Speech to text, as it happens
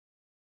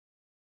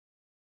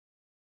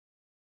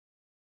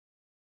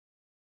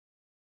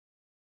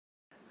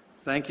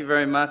Thank you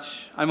very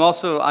much.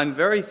 I'm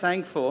very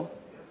thankful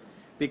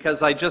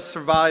because I just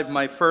survived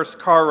my first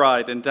car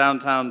ride in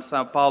downtown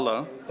São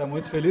Paulo. Está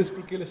muito feliz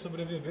porque ele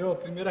sobreviveu à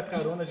primeira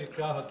carona de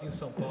carro aqui em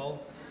São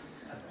Paulo.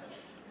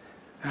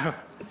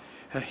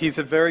 He's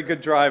a very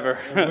good driver.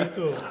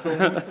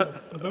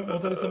 O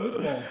motorista é muito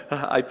bom.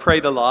 I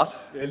prayed a lot.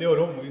 Ele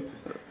orou muito.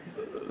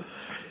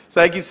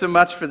 Thank you so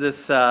much for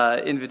this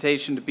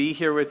invitation to be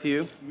here with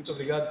you. Muito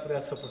obrigado por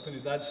essa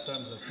oportunidade de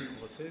estarmos aqui com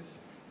vocês.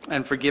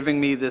 And for giving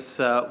me this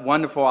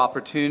wonderful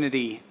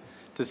opportunity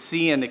to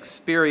see and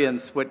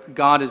experience what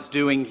God is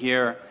doing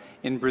here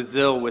in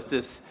Brazil with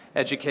this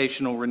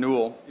educational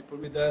renewal. E por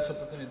me dar essa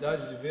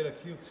oportunidade de ver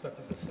aqui o que está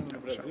acontecendo no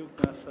Brasil,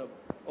 com essa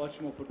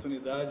ótima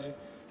oportunidade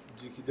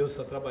de que Deus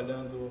está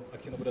trabalhando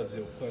aqui no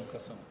Brasil com a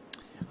educação.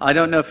 I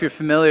don't know if you're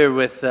familiar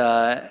with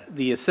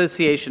the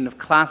Association of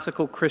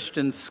Classical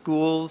Christian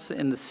Schools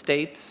in the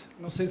States.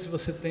 Não sei se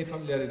você tem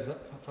familiaridade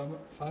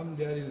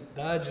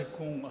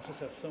com a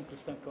Associação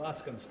Cristã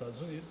Clássica nos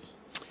Estados Unidos.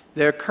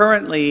 They're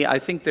currently, I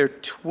think they're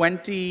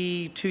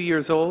 22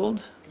 years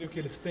old. Creio que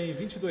eles têm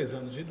 22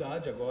 anos de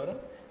idade agora.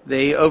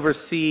 They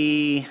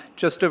oversee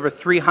just over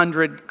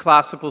 300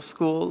 classical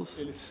schools.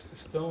 Eles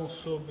estão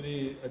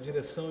sob a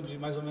direção de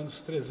mais ou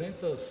menos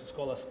 300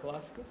 escolas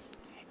clássicas.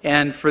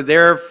 And for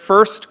their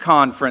first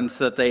conference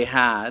that they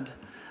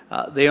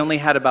only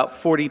had about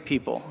 40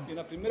 people. E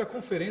na primeira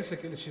conferência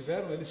que eles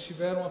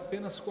tiveram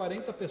apenas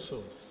 40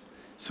 pessoas.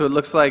 So it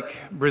looks like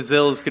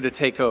Brazil is going to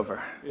take over.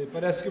 E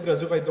parece que o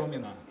Brasil vai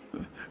dominar.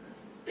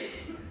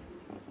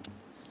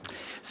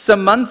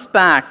 Some months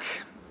back,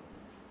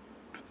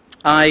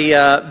 I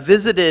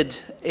visited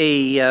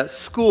a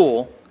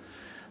school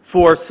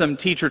for some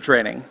teacher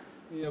training.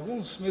 E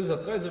alguns meses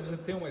atrás eu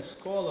visitei uma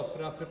escola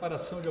para a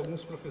preparação de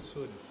alguns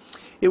professores.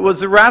 It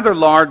was a rather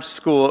large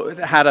school. It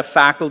had a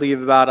faculty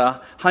of about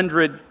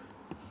 100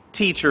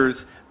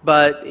 teachers,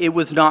 but it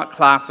was not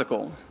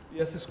classical. E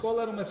essa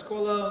escola era uma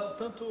escola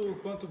tanto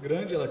quanto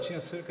grande, ela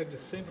tinha cerca de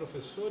 100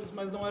 professores,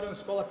 mas não era uma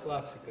escola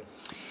clássica.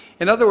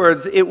 In other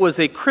words, it was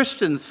a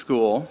Christian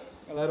school.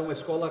 Ela era uma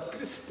escola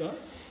cristã.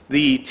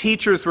 The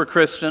teachers were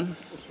Christian.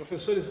 Os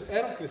professores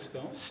eram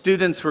cristãos.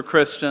 Students were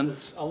Christian.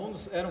 Os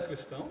alunos eram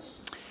cristãos.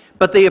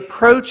 But they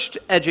approached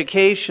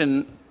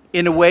education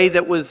in a way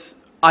that was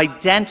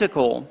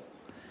identical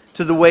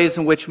to the ways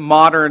in which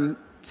modern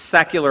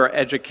secular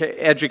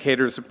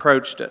educators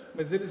approached it.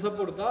 Mas eles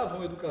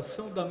abordavam a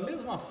educação da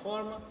mesma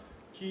forma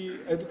que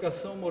a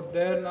educação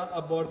moderna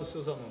aborda os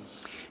seus alunos.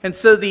 And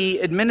so the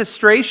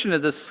administration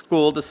of the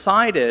school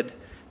decided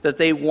that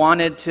they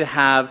wanted to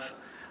have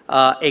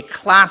a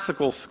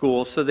classical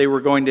school, so they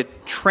were going to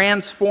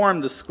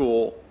transform the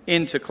school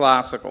into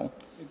classical.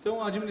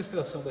 Então a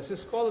administração dessa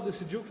escola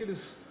decidiu que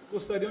eles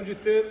gostariam de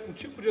ter um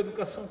tipo de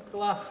educação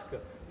clássica.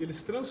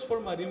 Eles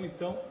transformariam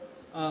então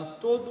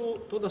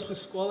toda a sua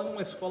escola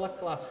numa escola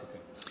clássica.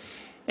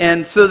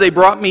 And so they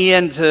brought me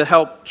in to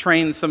help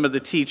train some of the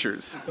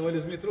teachers. Então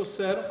eles me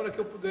trouxeram para que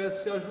eu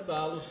pudesse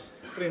ajudá-los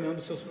treinando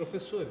seus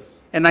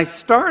professores. And I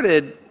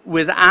started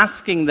with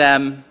asking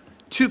them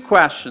two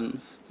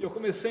questions. E eu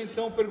comecei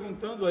então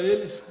perguntando a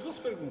eles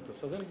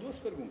fazendo duas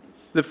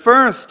perguntas. The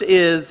first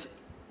is,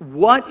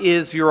 what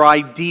is your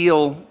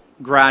ideal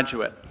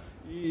graduate?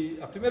 E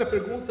a primeira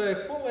pergunta é: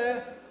 qual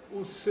é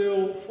o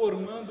seu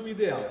formando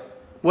ideal?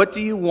 What do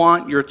you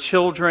want your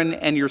children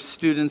and your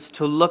students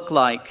to look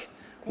like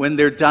when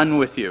they're done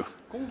with you?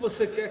 Como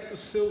você quer que os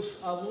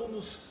seus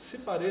alunos se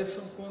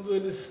pareçam quando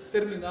eles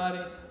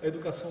terminarem a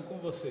educação com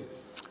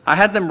vocês? I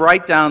had them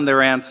write down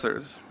their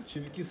answers.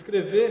 Tive que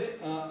escrever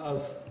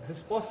as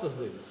respostas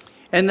deles.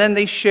 And then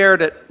they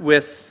shared it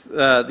with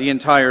the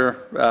entire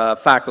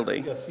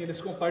faculty. E assim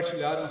eles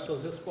compartilharam as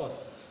suas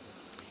respostas.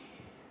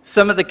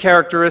 Some of the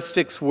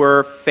characteristics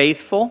were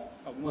faithful,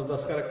 Algumas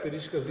das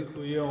características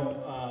incluíam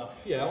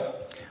fiel,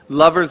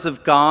 lovers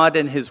of God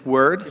and His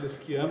Word, aqueles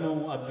que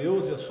amam a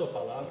Deus e a sua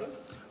palavra,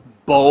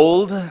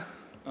 bold,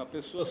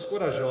 pessoas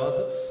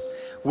corajosas,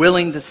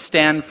 willing to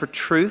stand for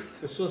truth,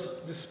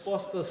 pessoas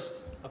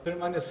dispostas a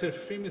permanecer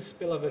firmes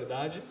pela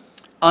verdade,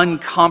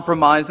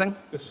 uncompromising,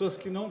 pessoas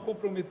que não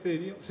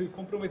se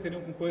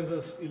comprometeriam com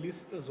coisas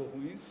ilícitas ou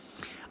ruins,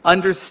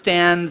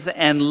 understands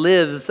and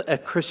lives a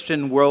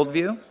Christian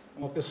worldview,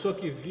 uma pessoa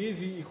que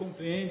vive e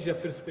compreende a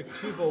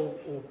perspectiva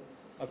ou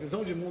a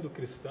visão de mundo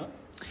cristã.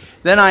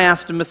 Then I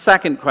asked him a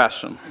second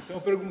question.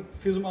 Então eu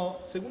fiz uma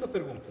segunda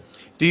pergunta.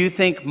 Do you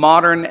think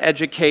modern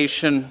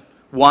education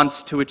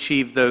wants to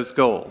achieve those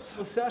goals?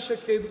 Você acha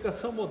que a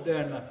educação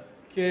moderna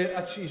quer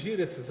atingir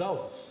esses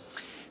alvos?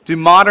 Do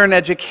modern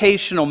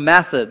educational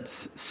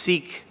methods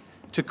seek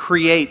to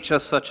create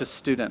just such a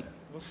student?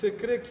 Você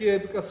crê que a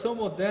educação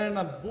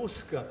moderna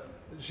busca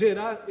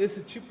gerar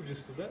esse tipo de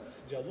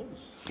estudantes, de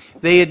alunos?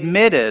 They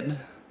admitted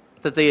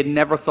that they had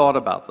never thought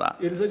about that.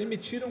 Eles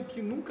admitiram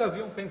que nunca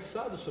haviam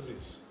pensado sobre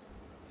isso.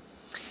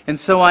 And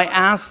so I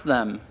asked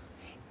them,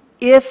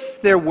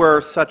 if there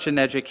were such an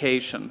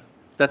education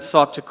that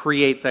sought to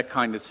create that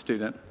kind of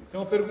student,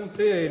 Então eu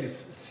perguntei a eles,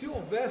 se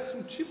houvesse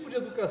um tipo de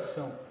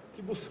educação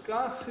que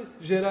buscasse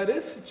gerar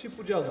esse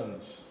tipo de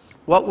alunos,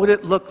 what would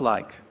it look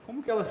like?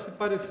 como que ela se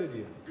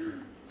pareceria?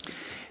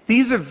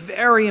 These are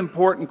very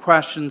important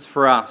questions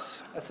for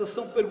us. Essas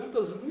são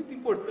perguntas muito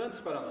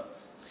importantes para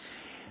nós.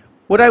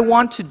 What I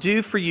want to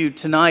do for you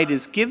tonight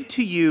is give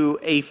to you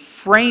a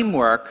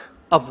framework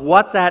of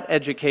what that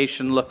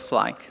education looks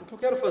like. O que eu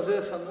quero fazer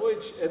essa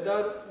noite é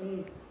dar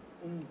um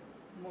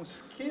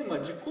esquema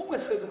de como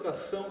essa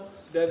educação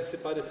deve se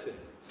parecer.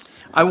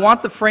 I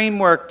want the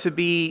framework to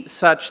be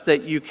such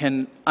that you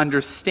can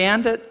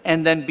understand it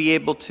and then be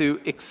able to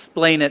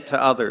explain it to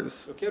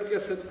others. Eu quero que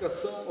essa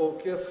educação, ou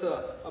que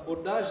essa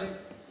abordagem,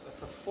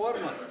 essa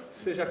forma,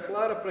 seja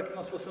clara para que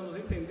nós possamos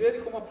entender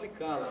e como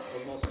aplicá-la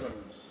aos nossos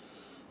alunos.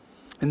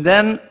 And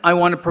then I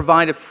want to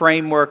provide a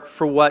framework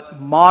for what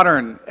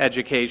modern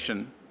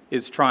education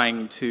is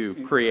trying to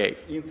create.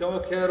 Então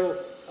eu quero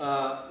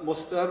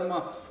mostrar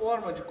uma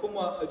forma de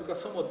como a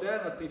educação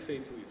moderna tem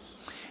feito isso.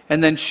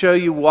 And then show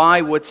you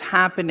why what's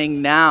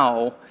happening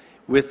now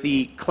with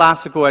the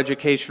classical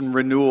education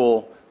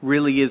renewal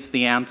really is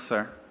the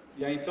answer.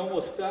 E aí então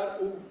mostrar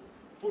o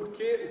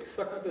porquê o que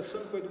está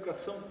acontecendo com a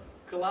educação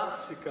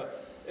clássica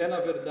é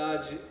na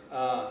verdade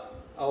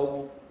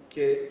algo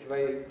que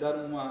vai dar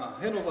uma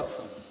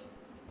renovação.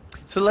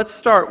 So let's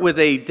start with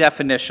a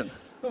definition.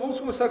 Então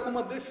vamos começar com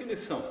uma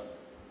definição.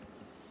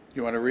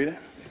 You want to read it?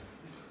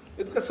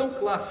 Educação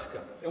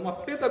clássica é uma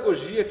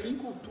pedagogia que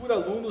encultura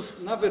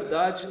alunos na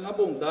verdade, na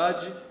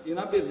bondade e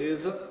na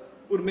beleza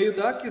por meio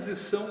da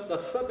aquisição da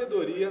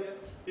sabedoria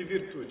e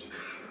virtude.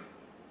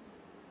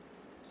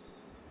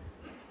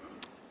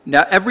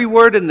 Now, every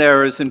word in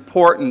there is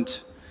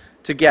important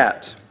to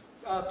get.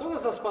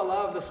 Todas as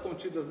palavras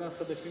contidas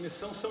nessa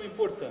definição são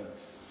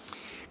importantes.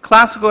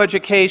 Classical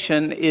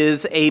education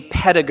is a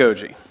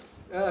pedagogy.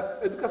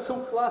 A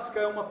educação clássica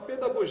é uma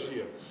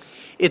pedagogia.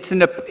 It's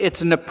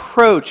an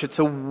approach, it's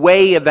a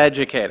way of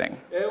educating.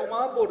 É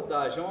uma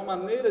abordagem, é uma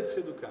maneira de se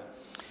educar.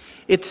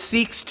 It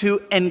seeks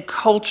to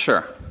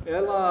enculture.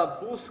 Ela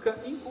busca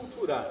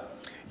enculturar.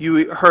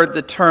 You heard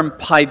the term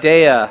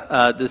paideia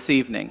this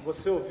evening.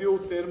 Você ouviu o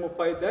termo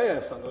paideia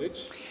essa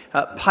noite?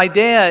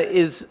 Paideia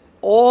is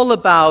all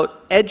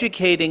about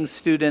educating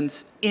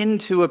students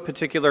into a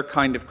particular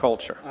kind of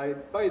culture. A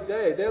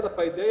ideia da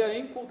paideia é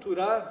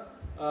enculturar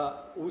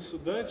o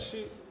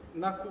estudante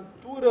na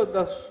cultura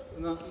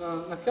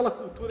naquela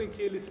cultura em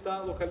que ele está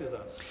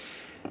localizado.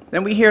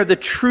 Then we hear the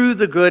true,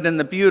 the good, and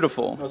the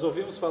beautiful. Nós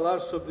ouvimos falar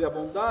sobre a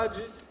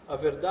bondade, a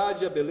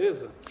verdade e a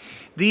beleza.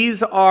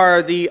 These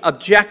are the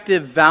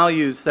objective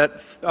values that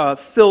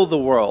fill the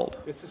world.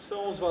 Esses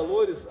são os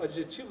valores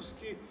adjetivos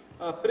que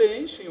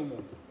preenchem o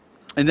mundo.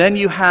 And then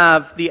you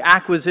have the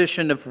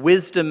acquisition of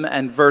wisdom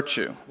and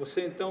virtue.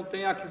 Você então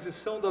tem a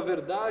aquisição da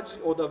verdade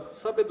ou da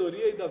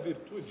sabedoria e da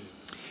virtude.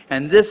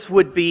 And this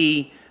would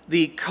be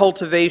the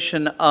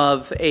cultivation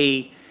of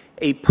a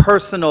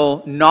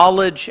personal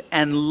knowledge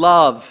and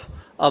love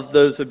of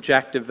those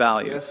objective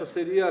values. Essa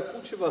seria a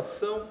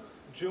cultivação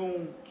de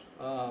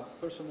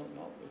personal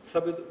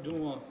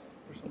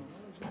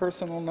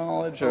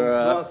knowledge,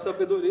 uma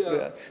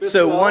sabedoria pessoal.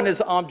 So one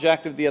is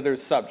objective, the other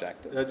is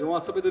subjective. De uma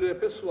sabedoria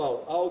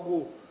pessoal.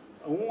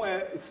 Um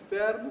é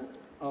externo,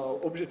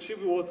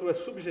 objetivo, e o outro é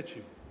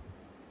subjetivo.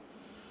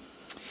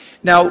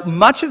 Now,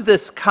 much of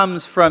this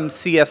comes from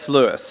C.S.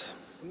 Lewis.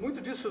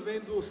 Muito disso vem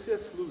do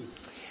C.S.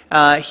 Lewis.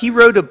 He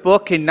wrote a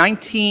book in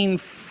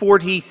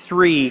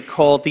 1943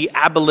 called The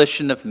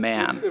Abolition of Ele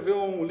Man.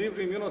 escreveu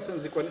livro em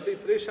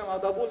 1943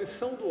 chamado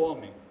Abolição do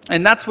Homem.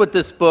 And that's what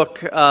this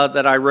book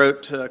that I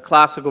wrote,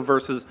 Classical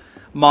versus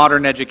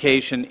Modern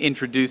Education,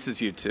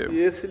 introduces you to. E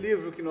esse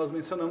livro que nós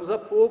mencionamos há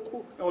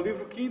pouco é um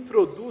livro que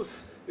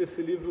introduz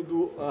esse livro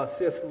do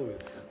C.S.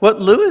 Lewis.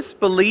 What Lewis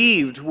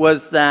believed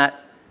was that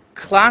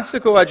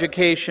classical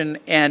education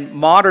and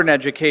modern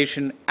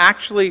education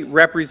actually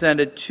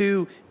represented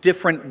two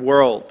different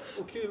worlds.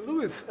 O que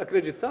Lewis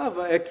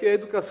acreditava é que a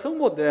educação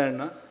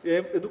moderna e a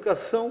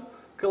educação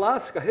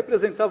clássica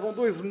representavam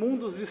dois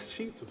mundos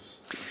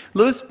distintos.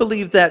 Lewis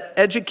believed that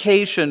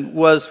education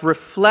was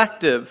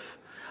reflective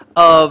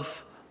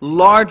of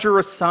larger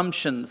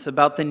assumptions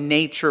about the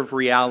nature of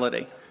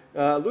reality.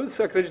 Lewis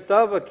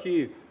acreditava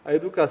que a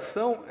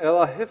educação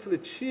ela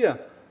refletia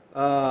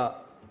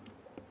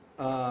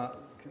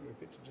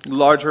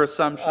Larger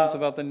assumptions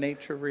about the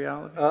nature of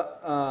reality.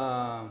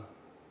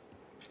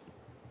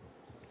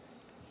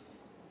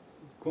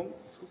 Como?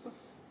 Desculpa.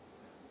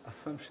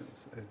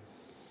 Assumptions.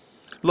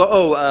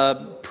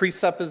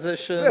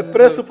 Presuppositions.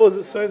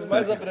 Pressuposições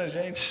mais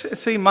abrangentes.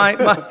 See, my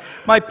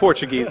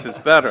Portuguese is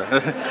better.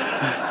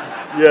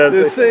 Yes,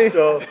 You I think see?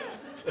 so.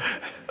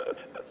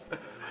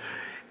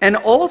 And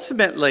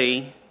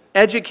ultimately,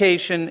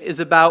 education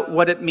is about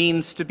what it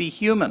means to be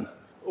human.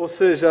 Ou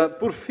seja,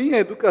 por fim, a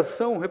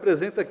educação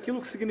representa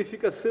aquilo que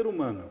significa ser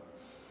humano.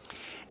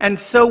 And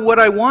so what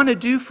I want to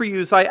do for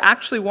you is I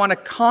actually want to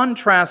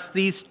contrast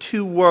these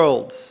two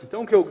worlds.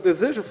 Então, o que eu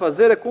desejo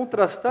fazer é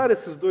contrastar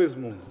esses dois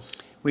mundos.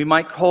 We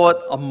might call it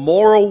a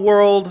moral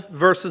world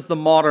versus the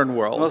modern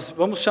world. Nós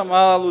vamos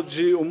chamá-lo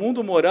de o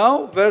mundo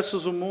moral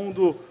versus o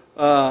mundo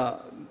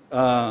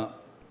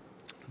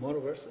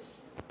moral versus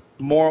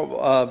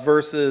Moral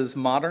versus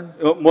modern,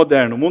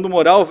 Moderno, mundo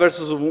moral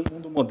versus o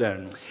mundo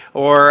moderno.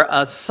 or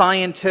a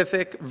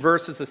scientific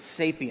versus a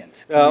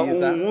sapient. Can we use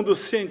that? Mundo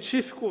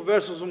científico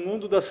versus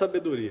mundo da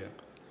sabedoria.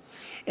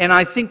 And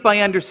I think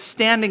by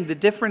understanding the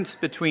difference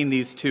between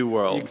these two E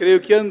worlds, creio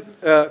que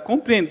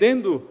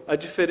compreendendo a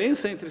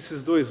diferença entre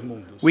esses dois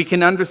mundos, we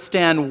can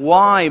understand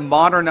why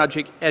modern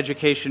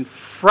education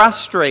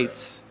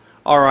frustrates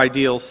our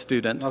ideal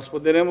student nós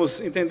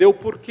poderemos entender o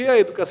porquê a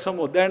educação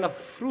moderna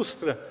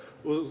frustra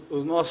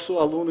o nosso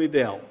aluno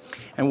ideal.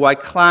 and why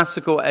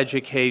classical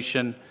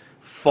education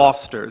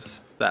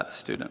fosters that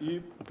student.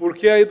 E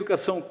porque a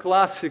educação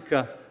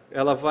clássica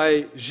ela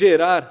vai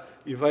gerar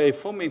e vai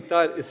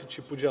fomentar esse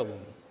tipo de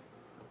aluno.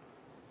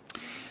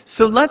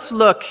 So let's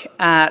look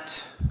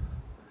at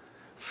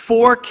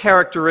 4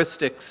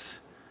 characteristics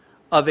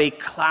of a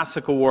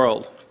classical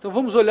world. Então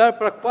vamos olhar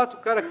para 4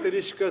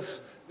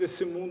 características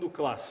desse mundo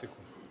clássico.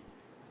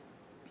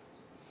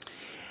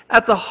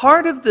 At the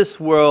heart of this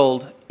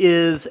world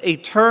is a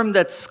term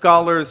that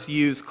scholars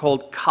use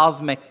called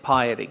cosmic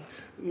piety.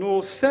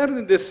 No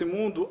cerne desse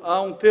mundo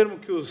há um termo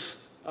que os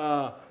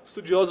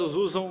estudiosos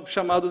usam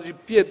chamado de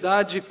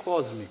piedade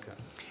cósmica.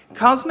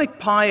 Cosmic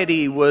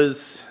piety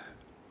was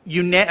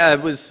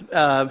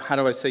how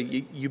do I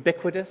say,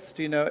 ubiquitous?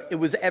 Do you know? It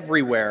was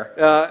everywhere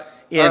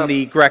in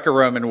the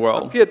Greco-Roman A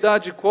world.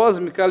 piedade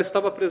cósmica ela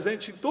estava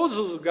presente em todos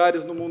os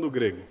lugares no mundo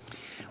grego.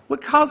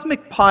 What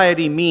cosmic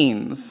piety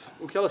means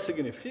O que ela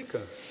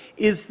significa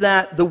is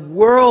that the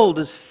world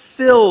is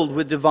filled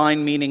with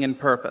divine meaning and é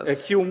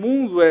purpose. que o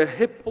mundo é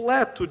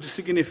repleto de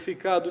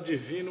significado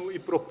divino e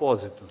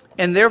propósito.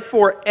 And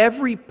therefore,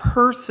 every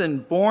person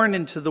born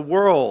into the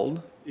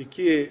world E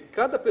que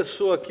cada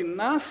pessoa que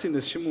nasce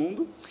neste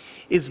mundo,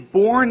 is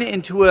born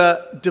into a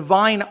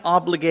divine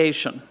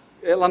obligation.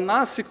 ela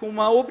nasce com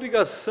uma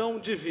obrigação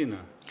divina.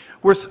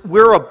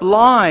 We're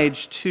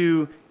obliged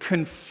to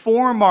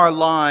conform our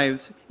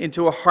lives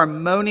into a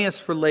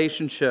harmonious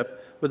relationship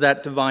with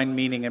that divine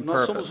meaning and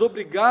Nós somos purpose.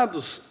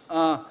 obrigados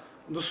a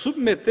nos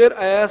submeter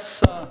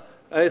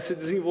a esse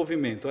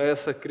desenvolvimento, a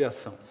essa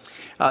criação.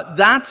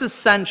 That's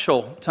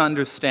essential to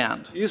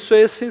understand. Isso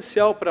é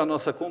essencial para a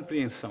nossa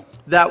compreensão.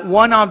 That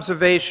one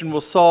observation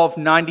will solve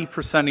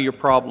 90% of your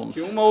problems.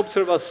 Que uma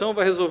observação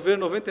vai resolver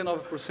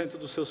 99%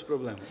 dos seus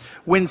problemas.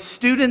 When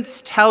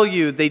students tell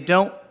you they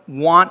don't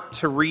want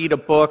to read a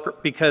book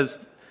because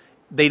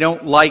they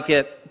don't like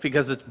it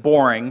because it's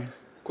boring,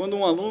 Quando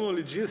um aluno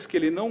lhe diz que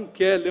ele não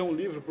quer ler um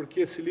livro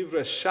porque esse livro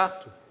é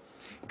chato,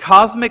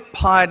 cosmic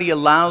piety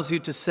allows you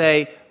to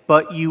say,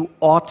 but you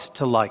ought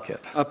to like it.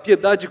 a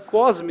piedade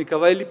cósmica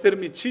vai lhe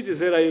permitir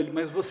dizer a ele,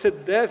 mas você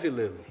deve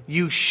lê-lo.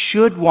 You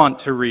should want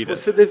to read it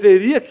Você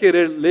deveria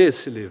querer ler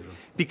esse livro.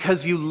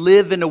 because you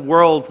live in a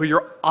world where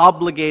you're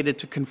obligated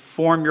to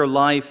conform your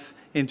life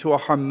into a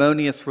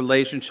harmonious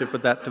relationship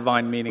with that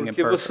divine meaning and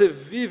Porque você purpose.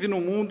 vive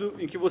num mundo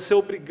em que você é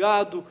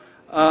obrigado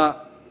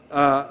a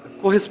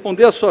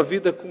corresponder à sua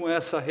vida com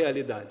essa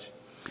realidade.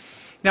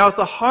 Now, at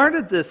the heart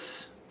of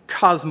this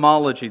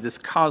cosmology, this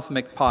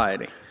cosmic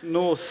piety,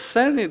 No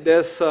cerne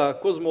dessa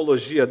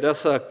cosmologia,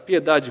 dessa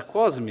piedade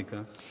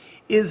cósmica,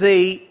 is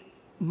a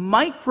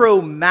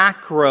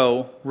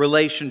micro-macro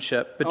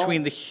relationship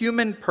between the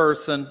human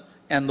person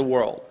and the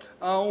world.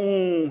 há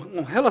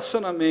um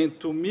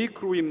relacionamento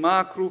micro e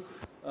macro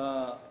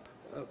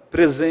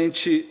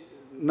presente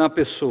na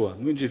pessoa,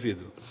 no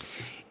indivíduo.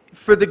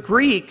 For the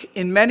Greek,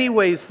 in many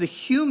ways, the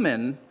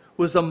human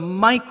was a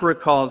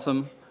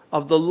microcosm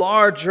of the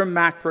larger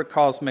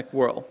macrocosmic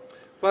world.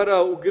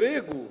 Para o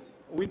grego,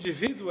 o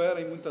indivíduo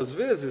era, em muitas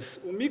vezes,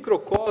 o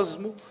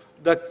microcosmo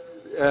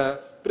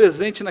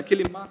presente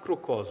naquele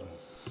macrocosmo.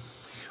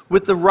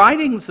 With the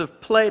writings of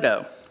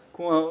Plato,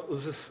 Com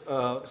os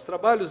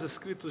trabalhos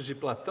escritos de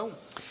Platão,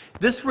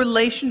 this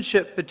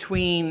relationship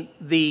between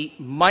the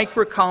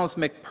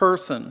microcosmic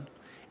person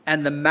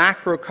and the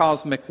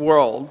macrocosmic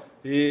world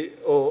e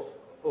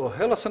o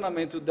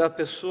relacionamento da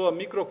pessoa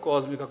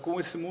microcósmica com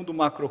esse mundo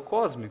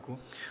macrocósmico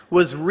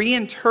was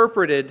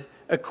reinterpreted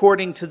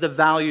according to the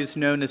values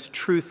known as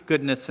truth,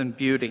 goodness, and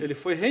beauty. ele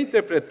foi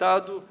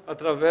reinterpretado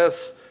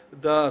através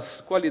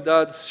das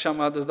qualidades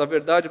chamadas da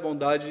verdade,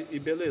 bondade e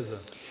beleza.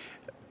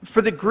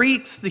 For the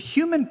Greeks, the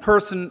human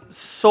person's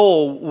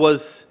soul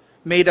was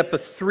made up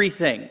of 3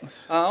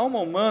 things. A alma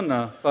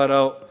humana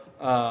para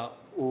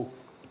o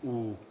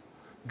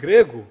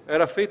grego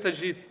era feita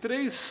de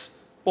 3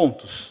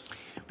 pontos,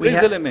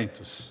 3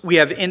 elementos. We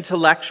have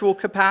intellectual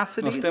Nós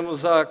capacities,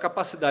 temos a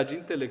capacidade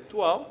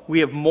intelectual,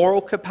 we have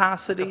moral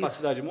capacities,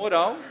 capacidade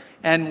moral,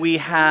 and we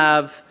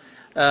have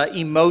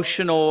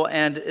emotional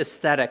and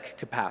aesthetic nós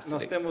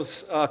capacities.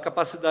 temos a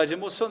capacidade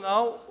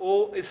emocional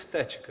ou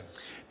estética.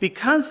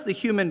 Because the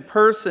human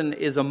person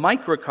is a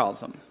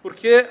microcosm,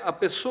 Porque a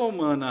pessoa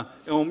humana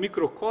é um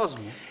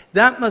microcosmo,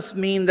 that must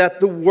mean that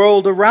the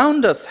world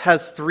around us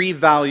has 3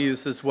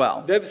 values as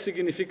well. deve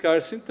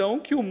significar-se então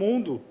que o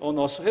mundo ao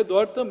nosso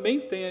redor também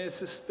tem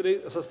essas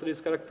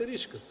 3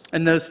 características.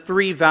 And those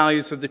 3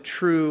 values are the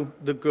true,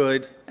 the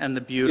good, and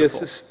the E beautiful.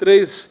 esses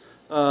 3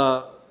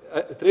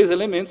 três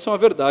elementos são a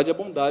verdade, a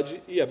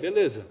bondade e a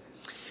beleza.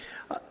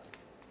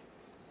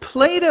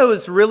 Plato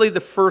is really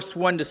the first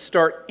one to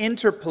start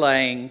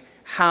interplaying,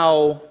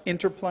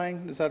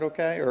 is that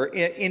okay? Or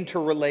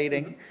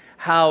interrelating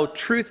how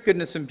truth,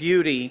 goodness, and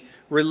beauty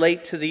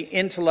relate to the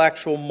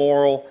intellectual,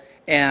 moral,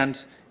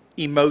 and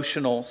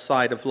emotional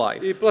side of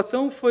life. E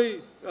Platão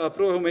foi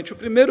provavelmente o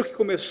primeiro que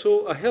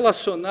começou a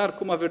relacionar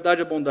como a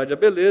verdade, a bondade e a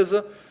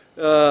beleza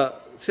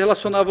se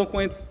relacionavam com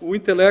o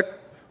intelecto,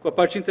 com a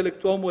parte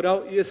intelectual,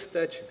 moral e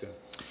estética.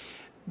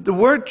 The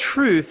word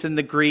truth in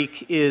the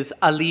Greek is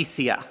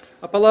aletheia.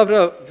 A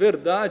palavra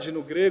verdade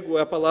no grego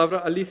é a palavra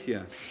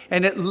aletheia.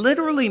 And it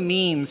literally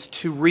means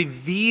to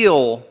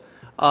reveal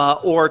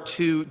or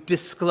to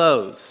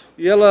disclose.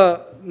 E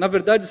ela, na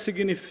verdade,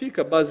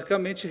 significa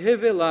basicamente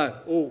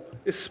revelar ou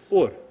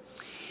expor.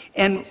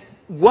 And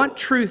what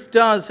truth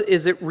does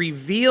is it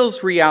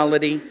reveals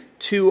reality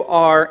to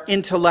our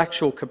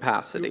intellectual E o que a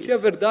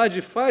capacities.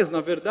 verdade faz,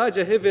 na verdade,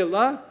 é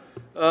revelar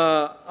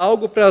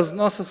algo para as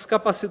nossas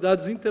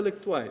capacidades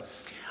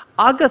intelectuais.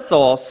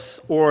 Agathos,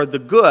 or the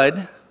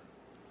good,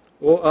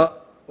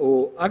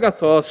 O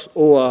agathos,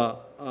 ou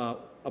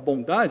a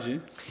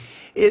bondade,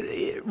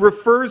 it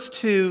refers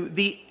to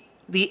the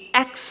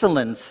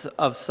excellence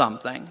of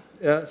something.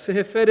 se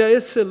refere à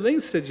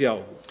excelência de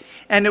algo.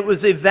 And it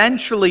was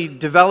eventually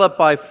developed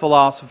by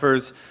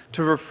philosophers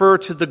to refer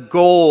to the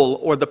goal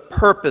or the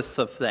purpose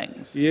of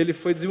things. E ele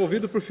foi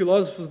desenvolvido por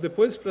filósofos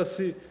depois para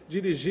se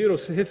dirigir ou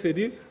se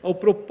referir ao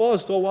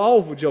propósito, ao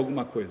alvo de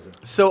alguma coisa.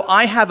 So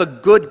I have a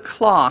good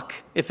clock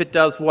if it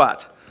does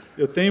what?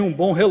 Eu tenho um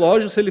bom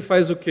relógio se ele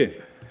faz o quê?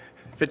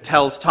 If it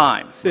tells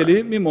time. Se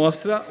ele me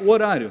mostra o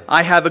horário.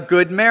 I have a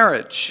good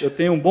marriage Eu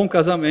tenho um bom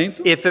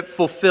casamento if it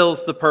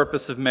fulfills the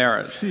purpose of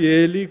marriage. se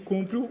ele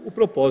cumpre o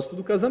propósito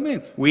do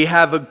casamento. We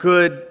have a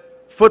good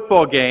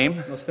football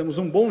game. Nós temos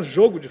um bom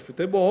jogo de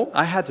futebol.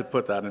 I had to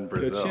put that in Eu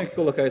Brazil. tinha que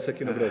colocar isso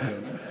aqui no Brasil,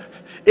 né?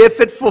 If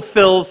it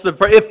fulfills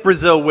if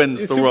Brazil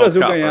wins E the se o World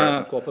Brasil Cup. ganhar a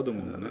Right? Copa do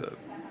Mundo, né?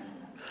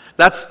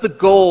 That's the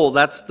goal,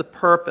 that's the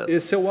purpose.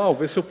 Esse é o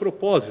alvo, esse é o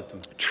propósito.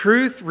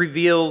 Truth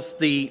reveals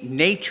the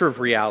nature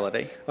of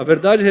reality, A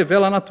verdade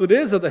revela a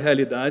natureza da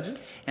realidade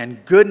and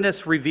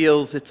goodness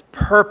reveals its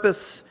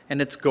purpose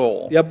and its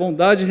goal. e a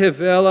bondade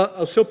revela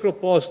o seu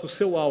propósito, o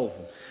seu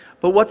alvo.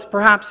 But what's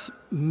perhaps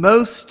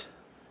most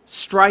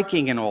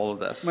striking in all of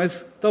this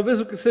Mas talvez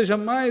o que seja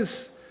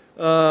mais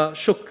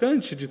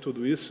chocante de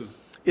tudo isso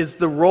is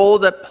the role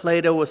that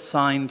Plato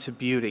assigned to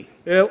beauty.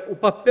 é o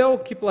papel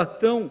que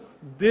Platão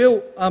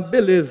deu à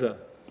beleza.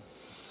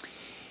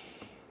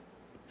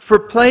 For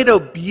Plato,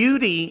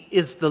 beauty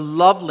is the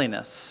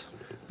loveliness,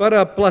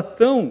 Para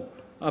Platão,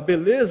 a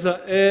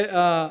beleza é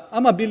a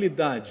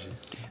amabilidade,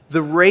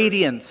 the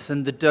radiance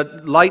and the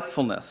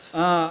delightfulness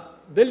a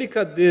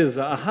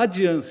delicadeza, a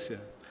radiância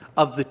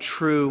of the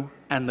true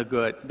and the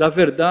good. da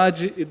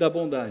verdade e da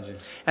bondade.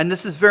 And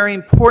this is very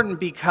important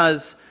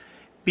because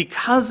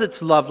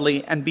it's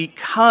lovely and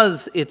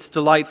because it's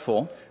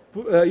delightful,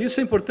 Isso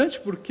é importante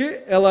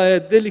porque ela é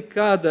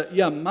delicada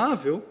e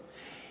amável,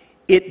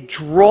 it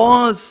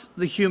draws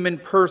the human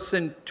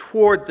person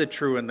toward the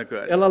true and the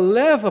good. ela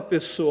leva a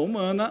pessoa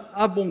humana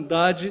à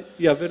bondade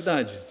e à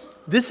verdade.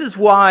 This is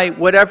why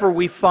whatever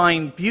we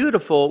find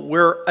beautiful,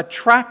 we're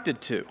attracted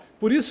to.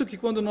 Por isso que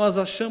quando nós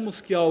achamos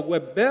que algo é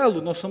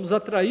belo, nós somos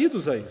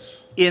atraídos a isso.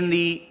 In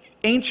the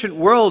ancient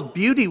world,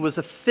 beauty was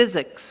a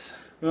physics.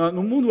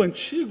 No mundo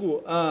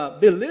antigo, a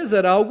beleza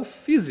era algo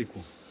físico.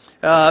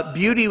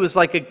 Beauty was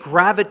like a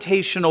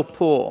gravitational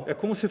pull, É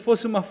como se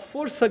fosse uma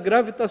força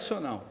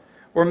gravitacional.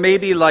 or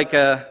maybe like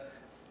a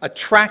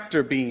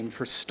tractor beam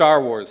for Star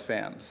Wars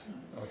fans.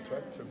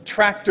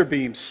 Tractor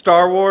beam,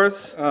 Star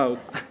Wars.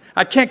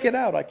 I can't get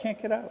out.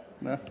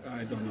 No.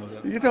 I don't know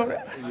that. You don't.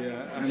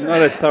 Yeah, I'm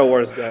not a Star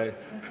Wars guy.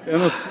 Eu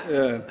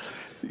não,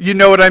 You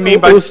know what I mean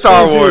by os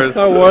Star fãs de Wars.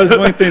 Star Wars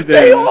vão entender.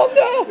 They né? all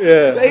know.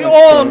 Yeah, They I'm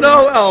all sure.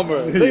 know,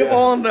 Elmer. They Yeah.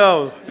 all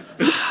know.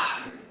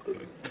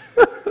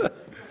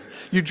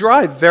 You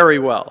drive very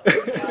well.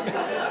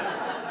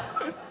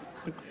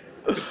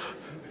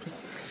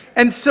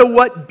 And so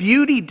what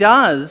beauty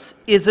does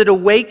is it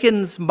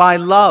awakens my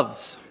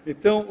loves.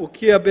 Então, o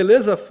que a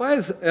beleza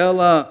faz,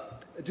 ela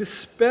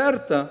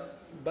desperta,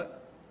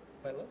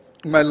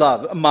 My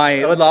love,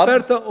 ela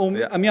desperta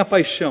a minha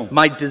paixão,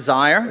 my o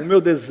desire,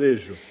 meu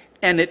desejo.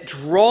 and it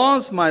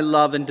draws my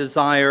love and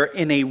desire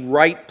in a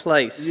right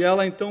place. E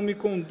ela então me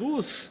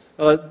conduz,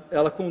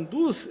 ela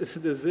conduz esse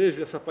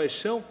desejo, essa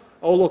paixão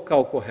ao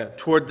local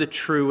correto, Toward the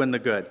true and the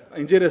good.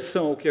 em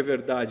direção ao que é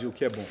verdade e o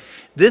que é bom.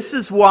 This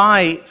is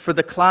why, for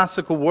the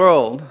classical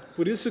world,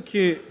 Por isso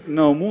que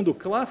no mundo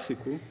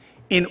clássico,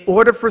 in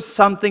order for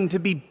something to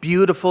be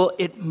beautiful,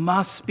 it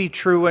must be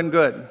true and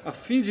good. a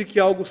fim de que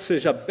algo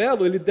seja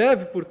belo, ele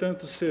deve,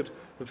 portanto, ser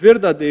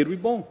verdadeiro e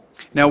bom.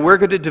 Now, we're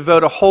going to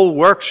devote a whole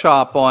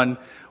workshop on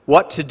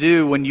what to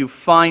do when you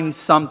find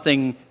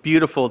something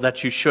beautiful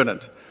that you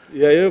shouldn't.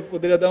 E aí eu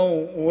poderia dar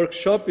um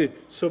workshop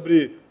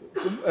sobre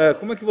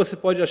como é que você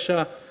pode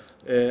achar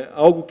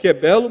algo que é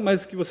belo,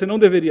 mas que você não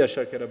deveria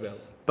achar que era belo.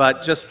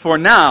 But just for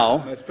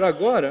now, Mas para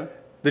agora,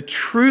 The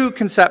true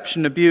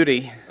conception of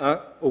beauty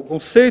O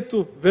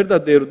conceito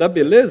verdadeiro da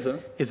beleza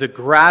is a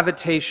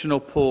gravitational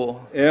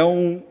pull é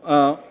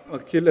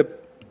aquele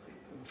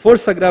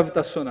força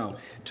gravitacional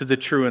to the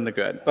true and the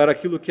good. para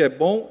aquilo que é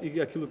bom e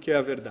aquilo que é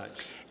a verdade.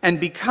 And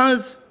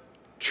because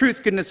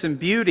truth, goodness, and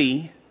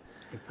beauty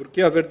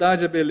Porque a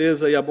verdade, a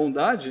beleza e a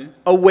bondade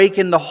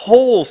awaken the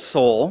whole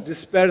soul,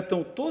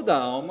 despertam toda a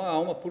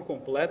alma por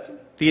completo,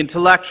 the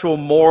intellectual,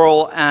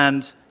 moral,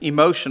 and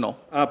emotional,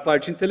 a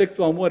parte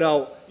intelectual,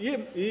 moral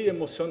e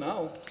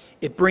emocional,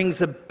 it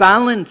brings a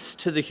balance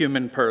to the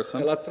human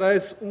person ela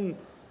traz um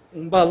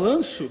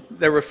balanço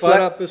that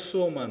para a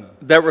pessoa humana,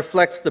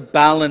 reflects the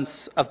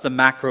balance of the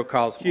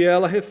macrocosmos. que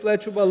ela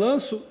reflete o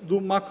balanço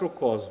do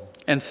macrocosmo.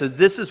 And so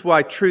this is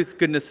why truth,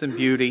 goodness, and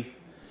beauty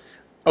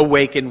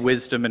awaken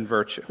wisdom and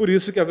virtue. Por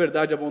isso que a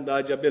verdade, a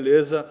bondade e a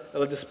beleza,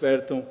 ela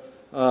despertam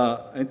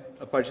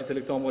a parte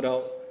intelectual,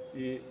 moral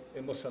e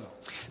emocional.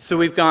 So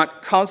we've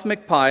got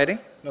cosmic piety.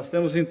 Nós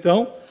temos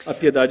então a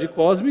piedade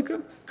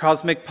cósmica.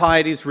 Cosmic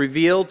piety is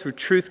revealed through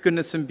truth,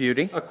 goodness, and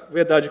beauty, A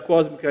verdade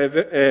cósmica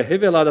é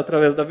revelada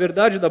através da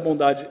verdade, da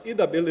bondade e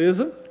da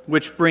beleza,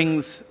 which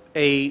brings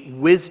a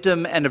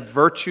wisdom and a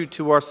virtue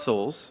to our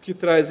souls. que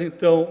traz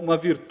então uma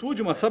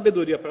virtude, uma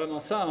sabedoria para a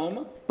nossa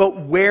alma. But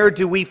where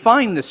do we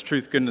find this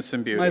truth, goodness,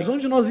 and beauty? Mas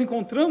onde nós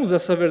encontramos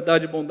essa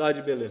verdade, bondade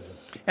e beleza?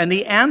 And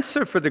the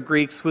answer for the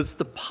Greeks was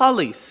the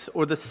polis,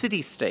 or the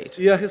city-state.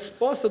 E a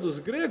resposta dos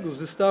gregos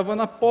estava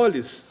na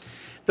polis.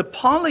 The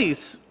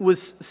polis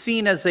was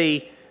seen as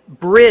a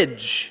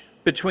bridge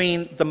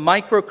between the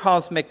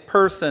microcosmic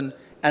person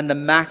and the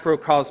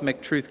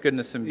macrocosmic truth,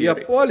 goodness, and E a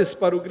beauty. polis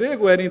para o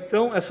grego era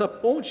então essa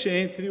ponte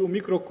entre o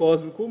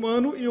microcósmico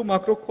humano e o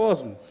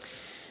macrocosmo.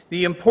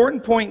 The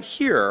important point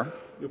here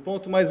E o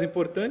ponto mais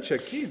importante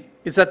aqui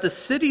is that the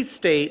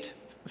city-state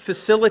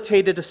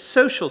facilitated a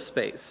social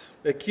space.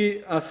 é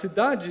que a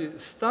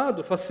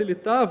cidade-estado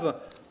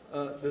facilitava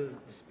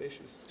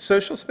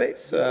Social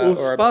space? o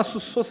espaço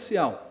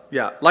social.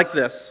 Yeah, like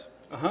this,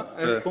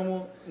 É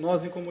como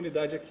nós em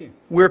comunidade aqui.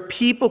 where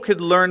people could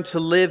learn to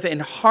live in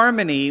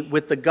harmony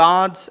with the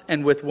gods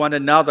and with one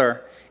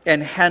another,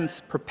 and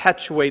hence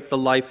perpetuate the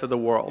life of the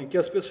Em world. que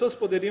as pessoas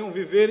poderiam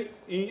viver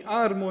em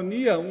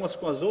harmonia umas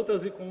com as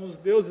outras e com os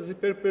deuses e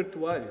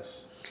perpetuar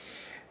isso.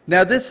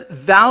 Now, this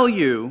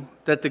value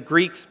that the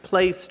Greeks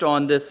placed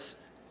on this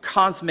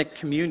cosmic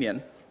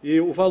communion E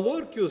o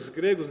valor que os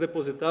gregos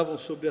depositavam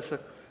sobre essa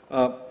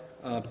a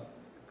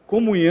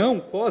comunhão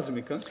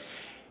cósmica,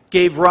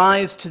 gave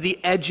rise to the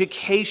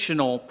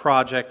educational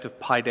project of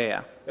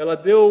Paideia. ela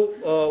deu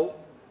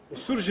o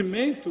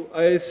surgimento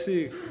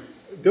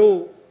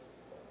deu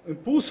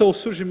impulso ao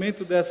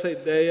surgimento dessa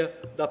ideia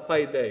da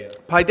paideia.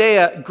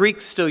 Paideia,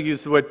 Greeks still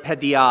use the word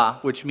pedia,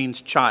 which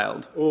means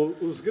child.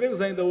 Os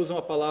gregos ainda usam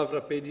a palavra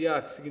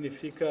pedia, que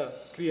significa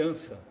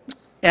criança.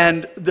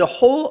 And the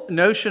whole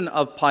notion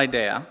of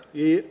Paideia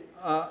E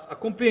a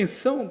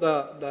compreensão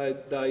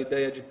da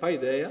ideia de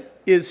paideia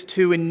is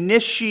to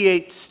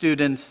initiate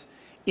students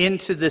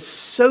into this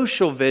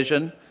social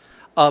vision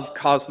of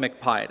cosmic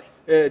piety.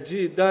 é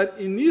de dar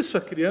início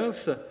à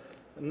criança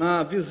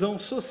na visão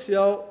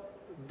social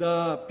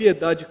da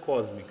piedade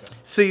cósmica.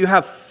 So you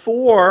have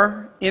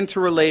 4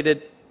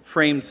 interrelated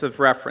frames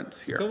of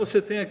reference here. Então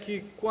você tem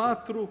aqui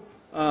 4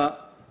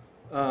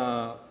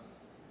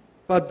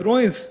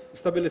 padrões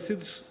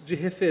estabelecidos de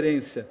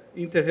referência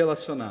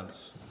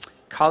interrelacionados.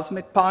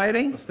 Cosmic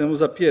piety, Nós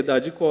temos a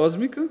piedade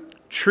cósmica,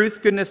 truth,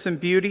 goodness, and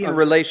beauty in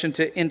relation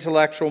to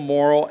intellectual,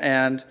 moral,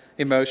 and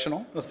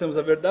emotional. nós temos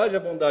a verdade, a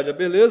bondade, a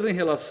beleza em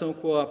relação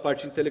com a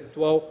parte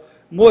intelectual,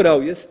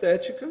 moral e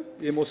estética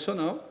e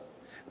emocional.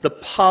 The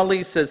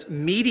polis as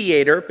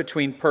mediator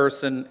between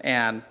person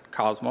and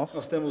cosmos.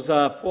 Nós temos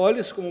a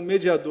polis como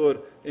mediador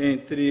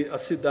entre a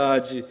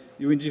cidade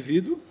e o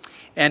indivíduo.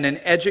 And an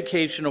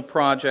educational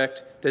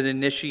project that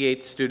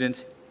initiates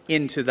students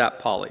into that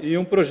polis.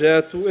 E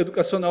projeto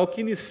educacional que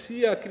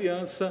inicia a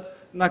criança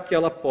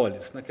naquela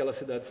polis, naquela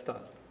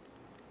cidade-estado.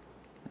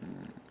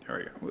 There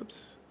we go.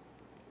 Whoops.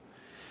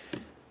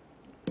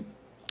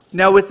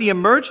 Now, with the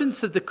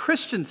emergence of the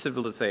Christian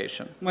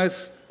civilization,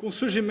 Mas com o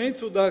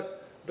surgimento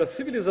da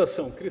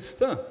civilização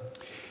cristã,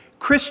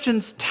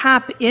 Christians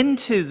tap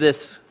into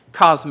this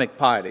cosmic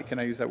piety. Can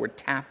I use that word?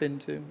 Tap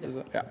into? Is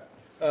it? Yeah.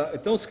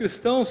 então os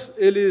cristãos,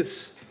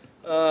 eles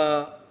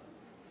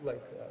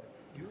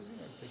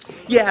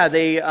Yeah,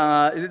 they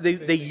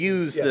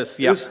use this.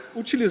 Yeah. eles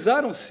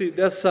utilizaram-se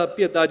dessa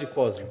piedade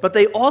cósmica, But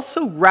they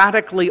also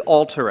radically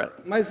alter it.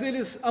 mas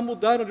eles a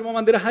mudaram de uma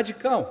maneira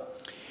radical.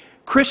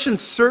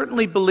 Christians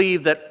certainly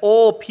believe that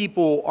all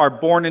people are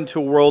born into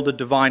a world of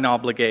divine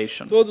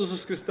obligation. Todos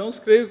os cristãos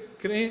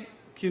creem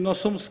que nós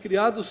somos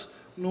criados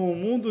num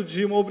mundo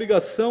de uma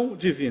obrigação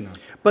divina.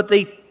 But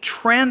they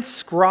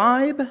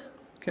transcribe,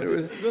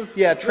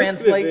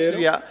 translate,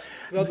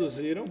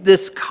 Traduziram.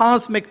 this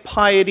cosmic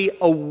piety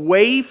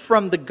away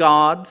from the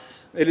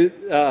gods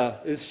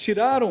Eles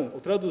tiraram,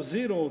 ou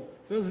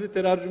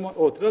transliteraram,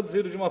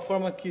 traduziram de uma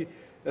forma que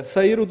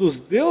saíram dos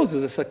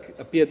deuses, essa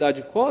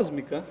piedade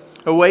cósmica,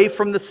 away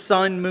from the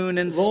sun, moon,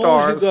 and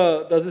longe stars,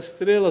 das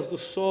estrelas, do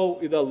sol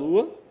e da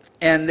lua,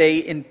 and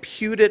they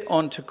impute it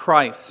onto e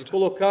Christ,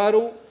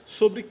 colocaram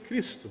sobre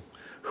Cristo,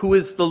 who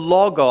is the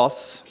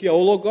Logos, que é o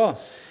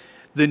Logos,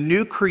 the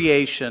new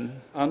creation,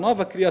 a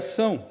nova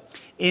criação,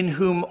 in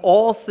whom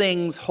all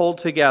things hold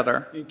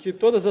together, em que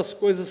todas as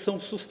coisas são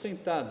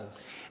sustentadas,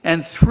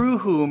 and through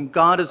whom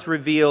God is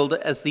revealed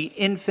as the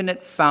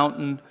infinite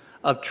fountain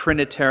of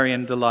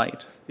Trinitarian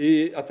delight.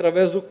 e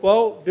através do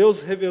qual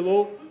Deus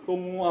revelou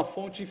como uma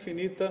fonte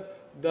infinita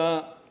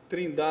da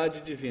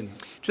Trindade divina.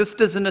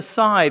 Just as an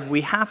aside,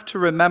 we have to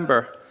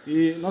remember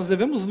E nós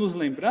devemos nos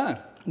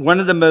lembrar one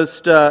of the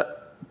most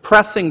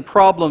pressing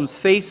problems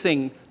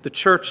facing the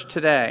church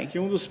today que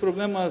dos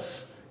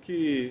problemas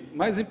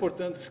mais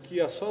importantes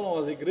que assolam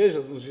as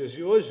igrejas nos dias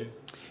de hoje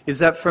is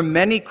that for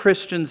many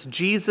Christians,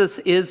 Jesus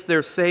is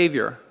their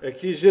Savior, é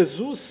que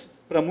Jesus,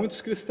 para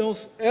muitos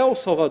cristãos, é o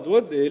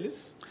Salvador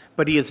deles,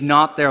 but He is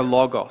not their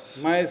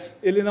Logos. mas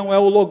ele não é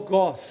o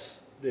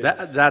Logos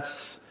deles.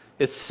 That's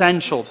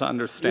essential to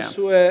understand.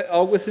 Isso é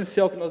algo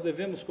essencial que nós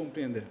devemos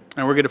compreender.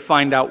 And we're going to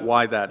find out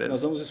why that Nós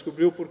is. vamos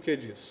descobrir o porquê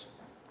disso.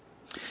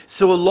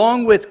 So,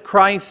 along with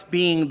Christ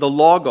being the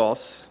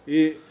Logos,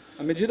 E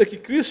à medida que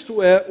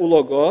Cristo é o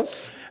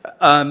Logos,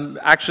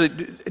 actually,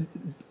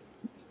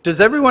 does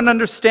everyone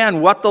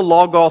understand what the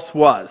Logos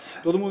was?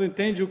 todo mundo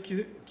entende o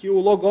que o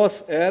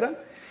Logos era.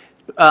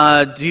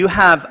 Do you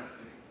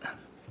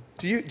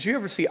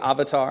ever see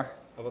Avatar?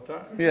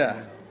 Avatar? Yeah.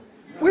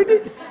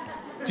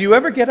 Do you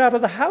ever get out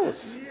of the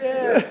house?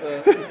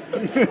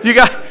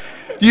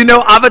 Do you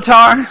know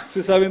Avatar?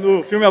 Vocês sabem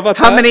do filme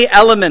Avatar? How many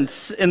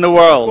elements in the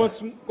world?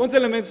 Quantos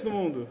elementos no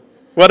mundo?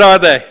 What are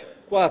they?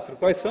 4.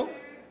 Quais são?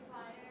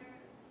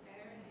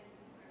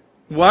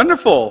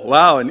 Wonderful.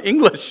 Wow, in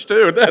English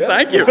too.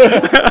 Thank you.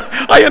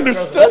 I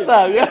understood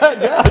that.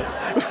 Yeah.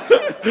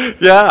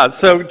 Yeah,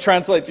 so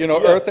translate,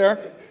 earth, air?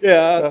 É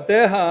a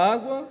terra, a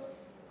água,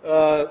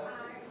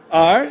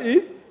 ar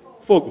e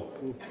fogo.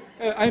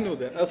 I knew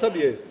that. Eu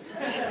sabia isso.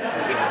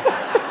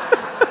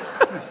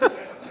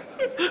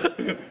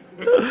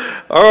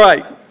 All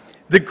right.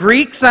 The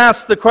Greeks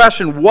asked the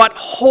question, what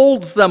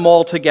holds them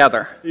all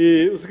together?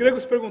 E os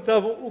gregos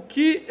perguntavam o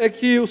que é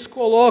que os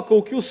coloca,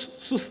 o que os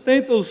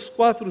sustenta os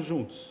 4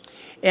 juntos.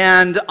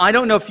 And I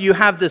don't know if you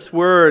have this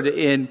word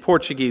in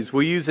Portuguese.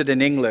 We'll use it in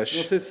Não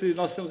English. sei se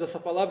nós temos essa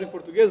palavra em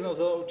português, nós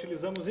a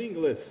utilizamos em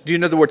inglês. Do you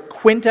know the word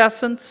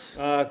quintessence?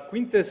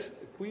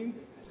 Quintessência.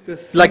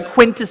 Like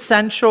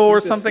quintessential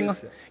or something?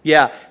 Quintessência.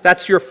 Yeah,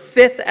 that's your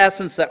fifth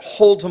essence that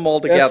holds them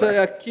all Essa together. é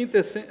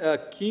a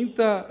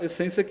quinta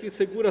essência que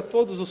segura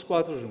todos os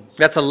 4 juntos.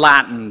 That's a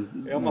Latin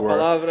É uma word.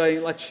 palavra em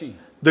latim.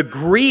 The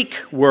Greek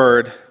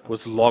word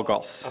was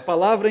logos. A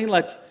palavra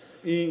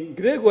em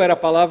grego era a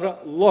palavra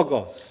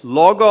logos.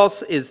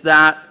 Logos is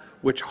that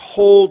which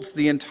holds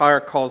the entire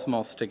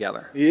cosmos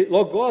together. E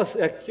logos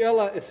é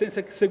aquela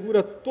essência que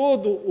segura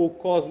todo o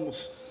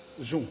cosmos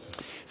junto.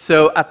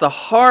 So, at the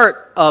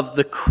heart of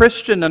the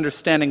Christian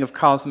understanding of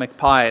cosmic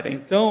piety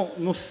Então,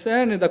 no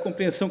cerne da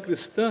compreensão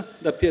cristã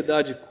da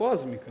piedade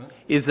cósmica,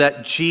 is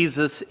that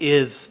Jesus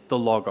is the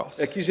Logos,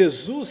 é que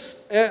Jesus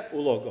é o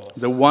Logos,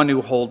 the one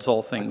who holds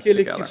all things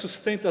aquele que together.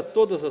 sustenta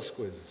todas as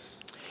coisas.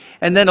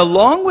 And then,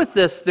 along with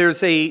this,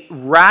 there's a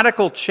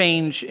radical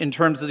change in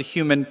terms of the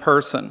human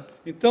person.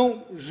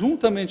 Então,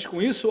 juntamente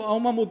com isso, há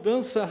uma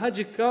mudança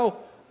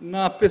radical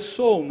na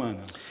pessoa humana.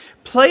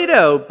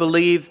 Plato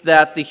believed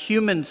that the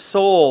human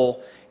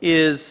soul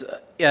is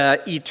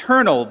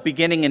eternal,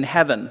 beginning in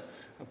heaven.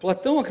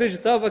 Platão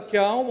acreditava que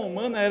a alma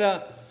humana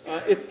era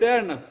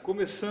eterna,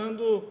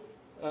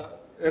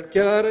 que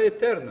ela era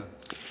eterna.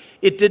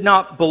 It did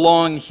not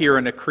belong here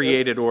in a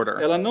created order.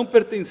 Ela não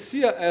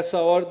pertencia a essa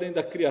ordem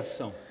da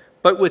criação.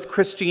 But with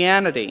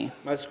Christianity,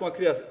 Mas com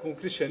o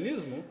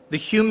cristianismo, the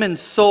human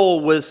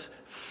soul was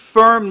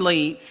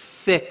firmly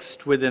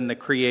fixed within the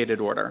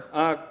created order.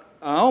 a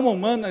alma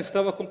humana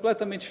estava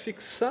completamente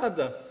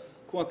fixada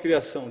com a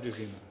criação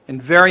divina. And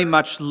very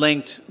much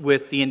linked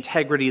with the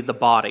integrity of the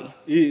body.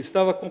 E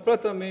estava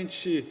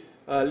completamente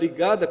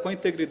ligada com a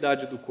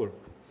integridade do corpo.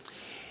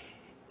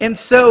 And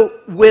so,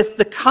 with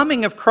the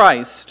coming of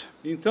Christ,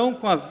 Então,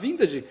 com a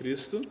vinda de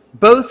Cristo,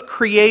 both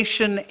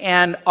creation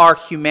and our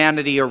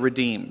humanity are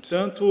redeemed.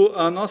 tanto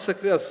a nossa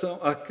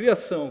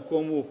criação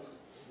como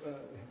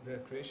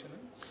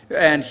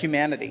And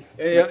humanity.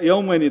 e a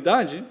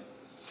humanidade,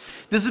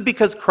 This is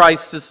because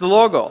Christ is the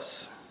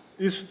Logos,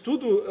 isso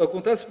tudo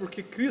acontece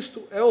porque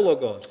Cristo é o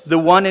Logos, the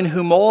one in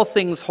whom all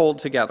things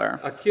hold together.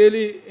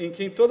 aquele em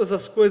quem todas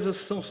as coisas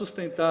são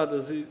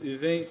sustentadas e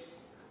vêm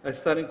a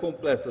estarem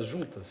completas,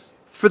 juntas.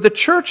 For the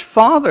church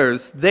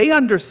fathers, they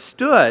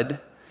understood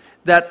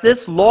that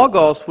this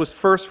Logos was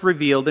first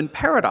revealed in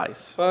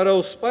paradise. Para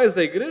os pais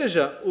da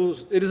igreja,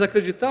 eles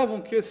acreditavam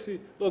que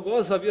esse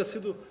Logos havia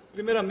sido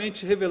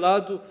primeiramente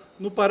revelado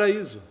no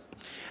paraíso.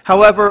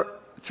 However,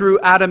 through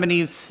Adam and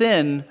Eve's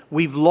sin,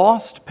 we've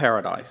lost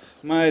paradise.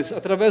 Mas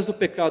através do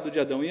pecado de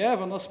Adão e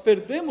Eva, nós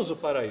perdemos o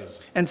paraíso.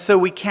 And so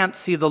we can't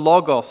see the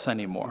Logos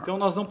anymore. Então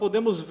nós não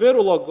podemos ver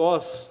o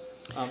Logos,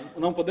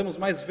 não podemos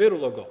mais ver o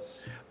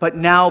Logos. But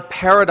now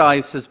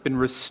paradise has been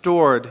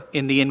restored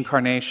in the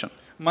incarnation.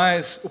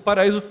 Mas o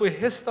paraíso foi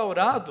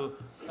restaurado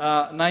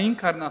na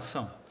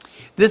encarnação.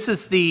 This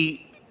is the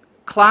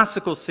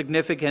classical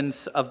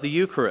significance of the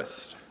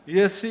Eucharist. E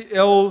esse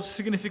é o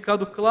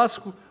significado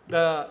clássico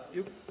da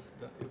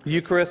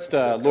Eucharist,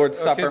 Lord's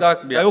Supper. da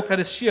Yeah.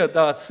 Eucaristia,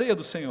 da ceia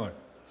do Senhor.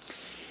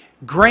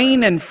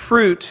 Grain and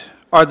fruit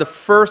are the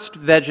first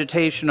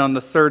vegetation on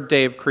the third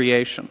day of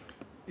creation.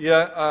 E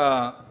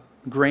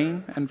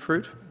Grain and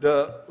fruit?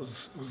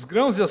 os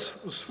grãos e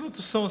os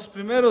frutos são os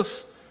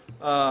primeiros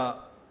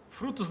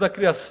frutos da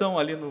criação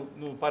ali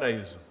no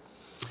paraíso.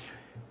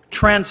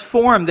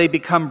 Transformed, they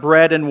become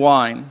bread and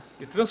wine.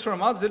 E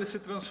transformados, eles se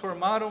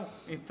transformaram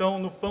então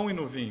no pão e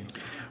no vinho.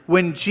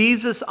 When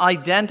Jesus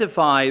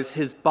identifies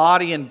his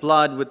body and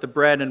blood with the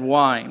bread and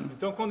wine,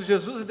 Então, quando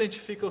Jesus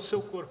identifica o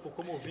seu corpo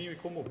como vinho e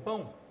como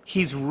pão,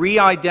 he's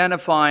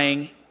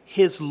re-identifying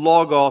his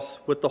Logos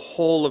with the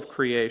whole of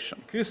creation.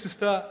 Cristo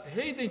está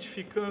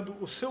reidentificando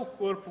o seu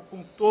corpo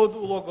com todo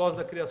o Logos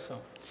da criação.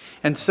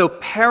 And so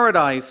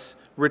paradise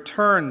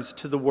returns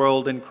to the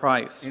world in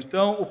Christ.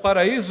 Então, o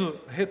paraíso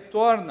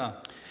retorna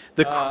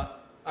The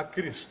a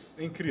Cristo,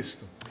 em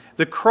Cristo.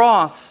 The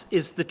cross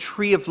is the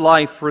tree of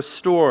life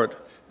restored.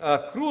 A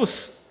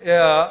cruz é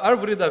a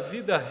árvore da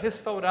vida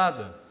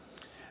restaurada.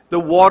 The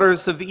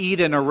waters of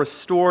Eden are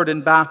restored in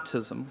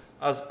baptism.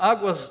 As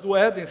águas do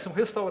Éden são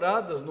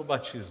restauradas no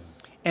batismo.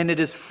 And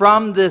it is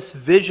from this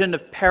vision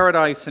of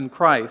paradise in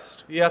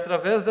Christ E é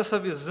através dessa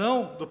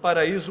visão do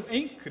paraíso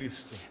em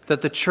Cristo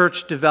that the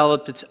church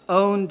developed its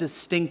own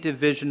distinctive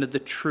vision of the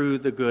true,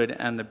 the good,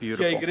 and the que a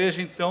beautiful.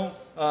 igreja então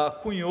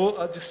cunhou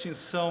a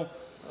distinção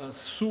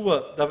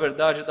sua da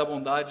verdade, da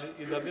bondade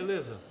e da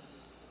beleza.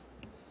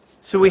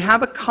 So we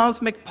have a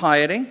cosmic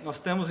piety, Nós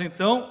temos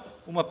então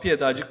uma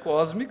piedade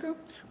cósmica,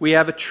 we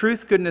have a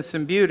truth, goodness, and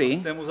nós beauty,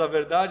 temos a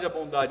verdade, a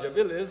bondade e a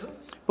beleza,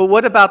 but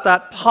what about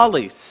that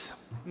polis?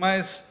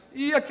 mas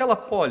e aquela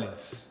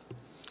polis?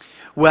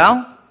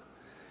 Well,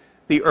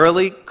 the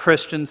early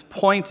Christians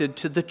pointed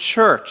to the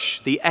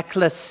church, the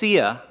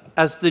ecclesia,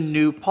 as the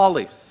new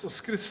polis. Os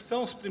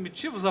cristãos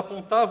primitivos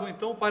apontavam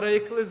então para a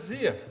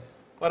eclesia,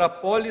 para a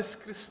polis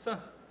cristã.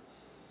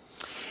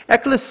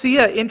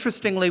 Ecclesia,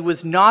 interestingly,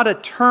 was not a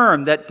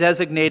term that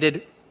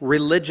designated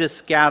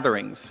religious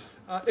gatherings.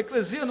 A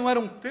eclesia não era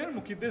um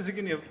termo que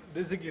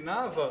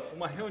designava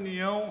uma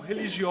reunião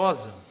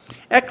religiosa.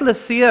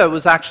 Ecclesia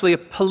was actually a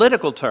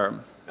political term.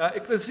 A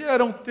eclesia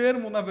era um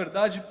termo, na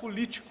verdade,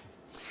 político.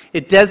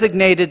 It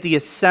designated the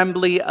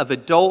assembly of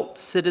adult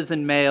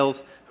citizen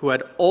males who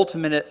had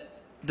ultimate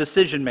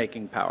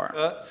decision-making power.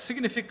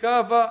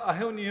 Significava a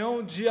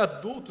reunião de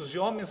adultos, de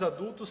homens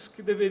adultos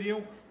que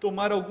deveriam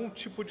tomar algum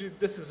tipo de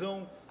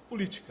decisão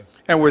política.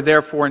 And were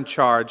therefore in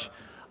charge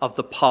of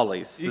the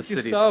polis, E the que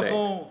city-state.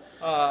 estavam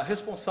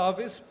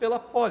responsáveis pela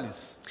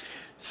polis.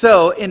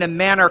 So, in a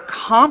manner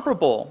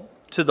comparable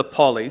to the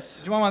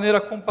polis, De uma maneira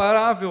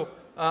comparável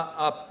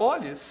à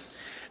polis,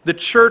 the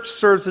church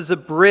serves as a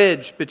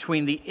bridge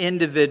between the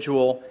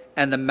individual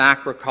and the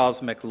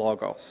macrocosmic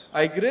logos.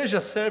 a igreja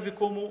serve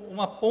como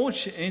uma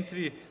ponte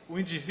entre o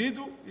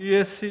indivíduo e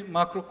esse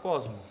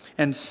macrocosmo.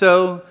 And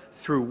so,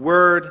 through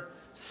word,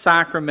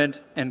 sacrament,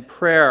 and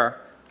prayer,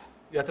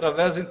 E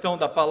através então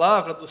da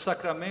palavra, dos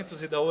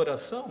sacramentos e da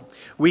oração,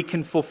 we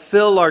can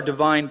fulfill our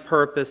divine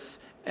purpose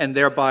and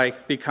thereby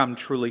become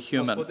truly nós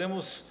human.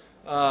 podemos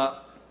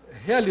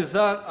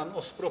realizar o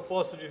nosso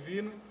propósito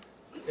divino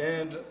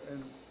and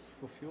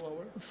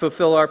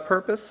Fulfill our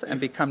purpose and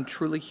become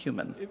truly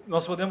human.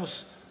 nós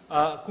podemos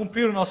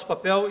cumprir o nosso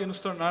papel e nos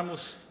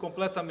tornarmos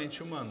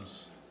completamente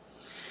humanos.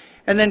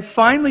 And then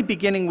finally,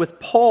 beginning with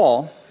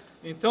Paul,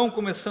 Então,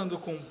 começando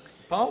com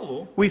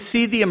Paulo, we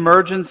see the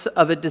emergence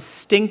of a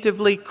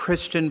distinctively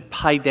Christian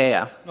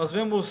paideia. nós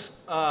vemos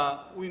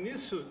o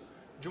início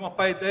de uma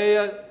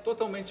paideia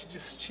totalmente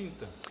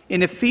distinta.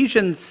 In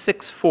Ephesians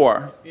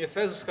 6:4, Em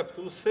Efésios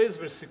capítulo 6,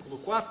 versículo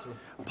 4,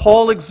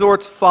 Paul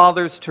exhorts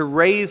fathers to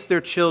raise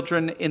their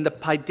children in the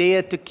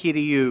paideia to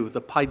Kyriou, the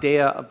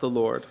paideia of the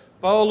Lord.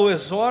 Paulo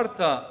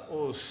exorta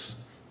os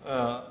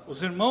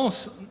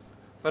irmãos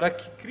para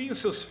que criem os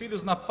seus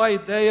filhos na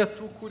paideia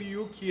tu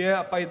curiu, que é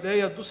a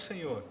paideia do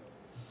Senhor.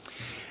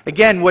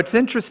 Again, what's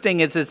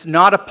interesting is it's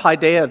not a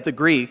paideia of the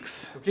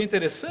Greeks O que é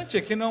interessante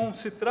é que não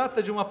se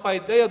trata de uma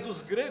paideia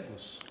dos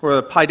gregos or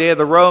a paideia of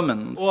the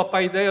Romans. ou a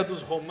paideia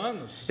dos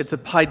romanos, It's a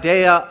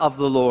paideia of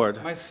the Lord,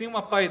 mas sim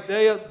uma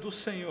paideia do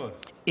Senhor,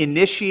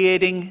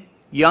 initiating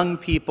young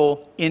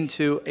people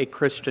into a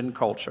Christian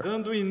culture.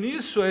 dando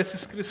início a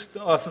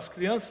essas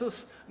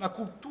crianças na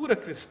cultura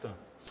cristã.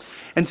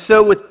 And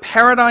so, with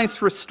paradise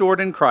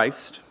restored in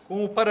Christ,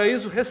 Com o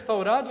paraíso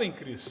restaurado em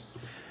Cristo,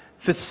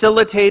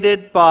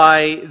 facilitated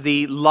by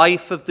the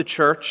life of the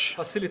church,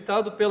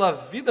 facilitado pela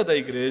vida da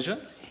igreja,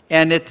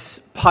 And it's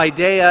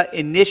paideia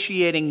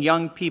initiating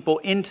young people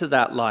into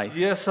that life.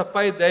 E essa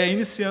paideia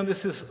iniciando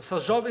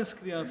essas jovens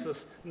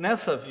crianças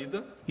nessa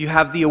vida, You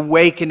have the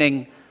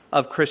awakening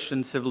of Christian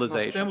nós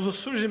civilization. temos o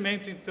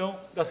surgimento então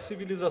da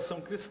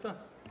civilização cristã.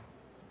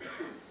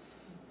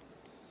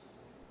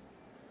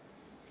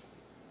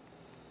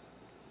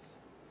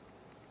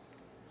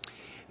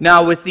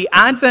 Now, with the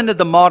advent of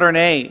the modern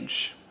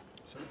age,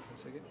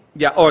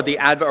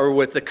 or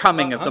with the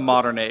coming of the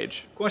modern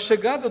age, Com a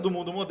chegada do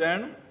mundo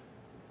moderno,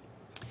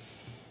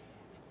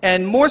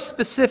 and more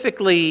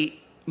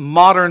specifically,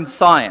 modern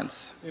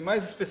science, e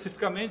mais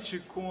especificamente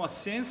com a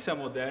ciência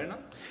moderna,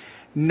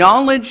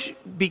 knowledge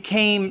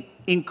became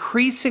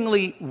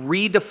increasingly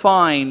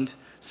redefined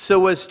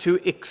so as to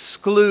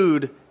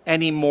exclude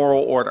any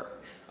moral order.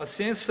 a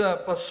ciência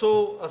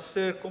passou a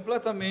ser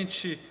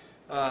completamente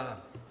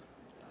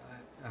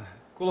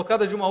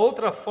colocada de uma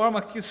outra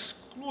forma que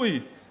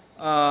exclui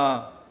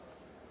a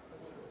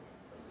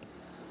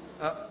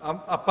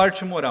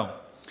parte moral.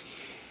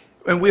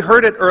 And we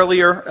heard it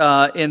earlier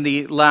in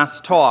the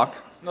last talk.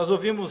 Nós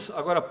ouvimos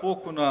agora há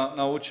pouco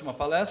na última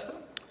palestra.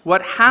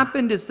 What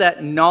happened is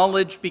that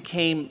knowledge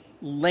became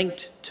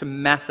linked to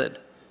method.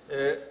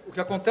 O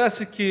que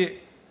acontece é que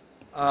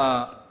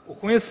o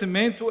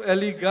conhecimento é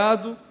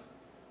ligado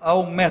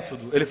ao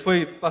método. Ele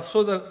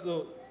passou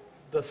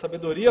da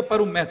sabedoria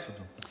para o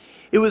método.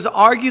 It was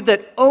argued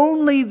that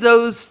only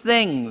those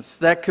things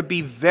that could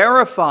be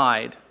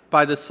verified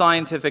by the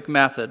scientific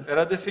method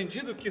Era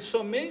defendido que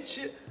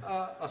somente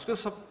as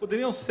coisas só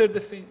poderiam ser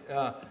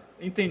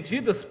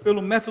entendidas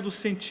pelo método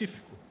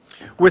científico.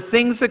 were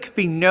things that could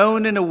be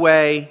known in a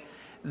way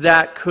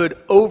that could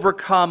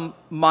overcome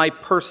my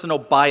personal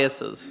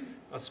biases.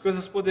 As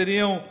coisas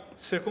poderiam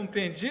ser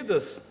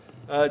compreendidas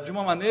de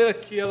uma maneira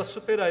que elas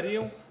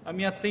superariam a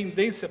minha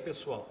tendência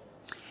pessoal.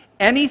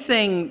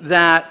 Anything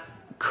that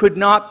could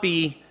not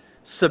be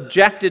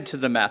subjected to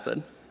the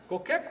method,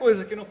 Qualquer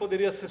coisa que não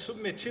poderia ser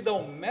submetida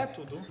ao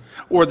método,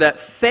 or that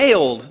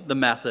failed the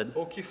method,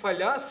 ou que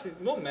falhasse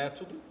no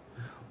método,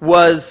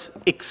 was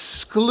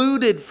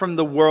excluded from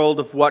the world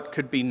of what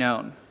could be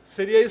known.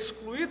 seria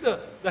excluída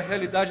da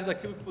realidade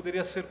daquilo que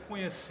poderia ser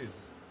conhecido.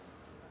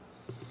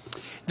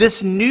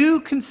 This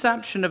new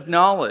conception of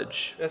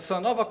knowledge, Essa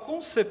nova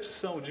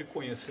concepção de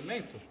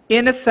conhecimento,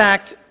 in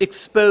effect,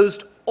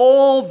 exposed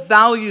all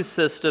value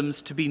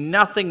systems to be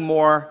nothing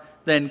more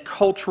than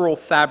cultural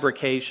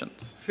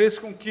fabrications. fez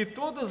com que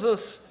todos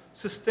os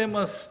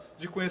sistemas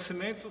de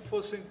conhecimento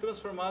fossem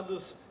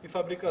transformados em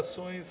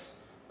fabricações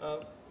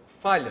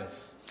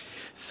falhas.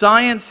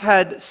 Science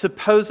had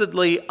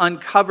supposedly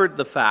uncovered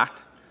the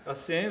fact A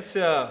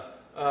ciência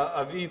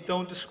havia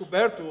então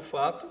descoberto o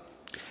fato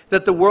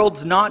that the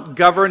world's not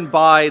governed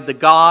by the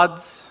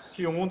gods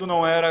que o mundo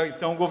não era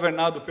então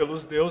governado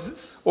pelos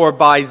deuses or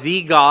by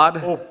the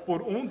God, ou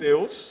por um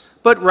Deus,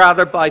 but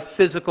rather by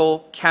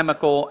physical,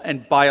 chemical,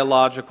 and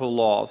biological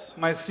laws.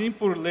 mas sim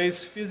por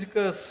leis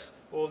físicas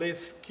ou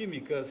leis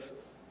químicas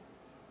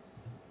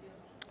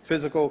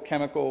Physical,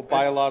 chemical,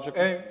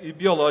 biological. e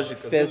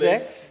biológicas.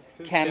 Physics,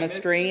 Leis-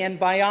 chemistry, and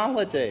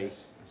biology.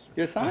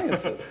 Your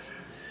sciences.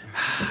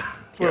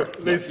 por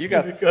leis You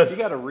físicas.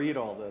 got to read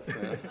all this.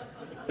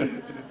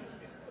 Man.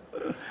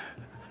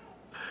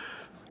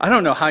 I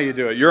don't know how you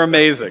do it. You're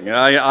amazing.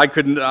 I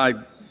couldn't.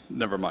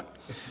 Never mind.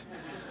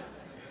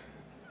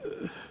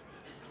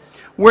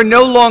 We're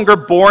no longer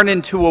born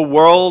into a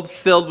world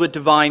filled with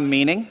divine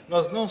meaning.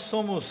 Nós não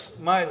somos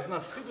mais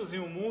nascidos em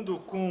um mundo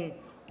com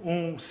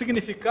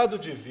significado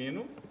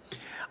divino.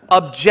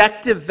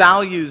 Objective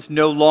values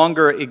no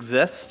longer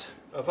exist.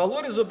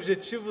 Valores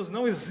objetivos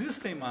não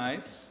existem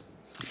mais.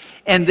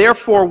 And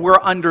therefore, we're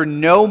under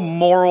no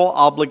moral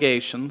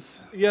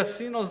obligations E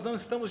assim nós não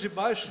estamos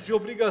debaixo de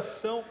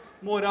obrigação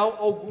moral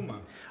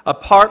alguma,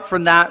 apart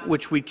from that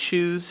which we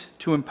choose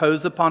to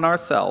impose upon a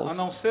ourselves,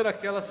 não ser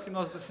aquelas que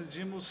nós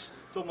decidimos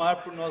tomar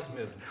por nós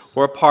mesmos,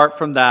 or apart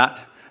from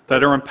that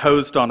are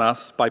imposed on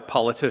us by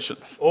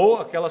politicians. ou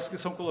aquelas que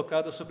são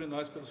colocadas sobre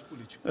nós pelos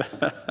políticos.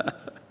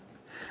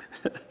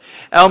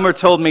 Elmer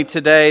told me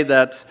today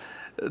that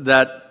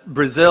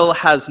Brazil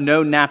has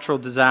no natural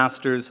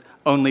disasters,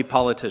 only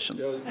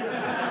politicians.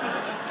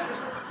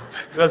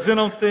 O Brasil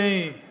não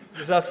tem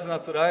desastres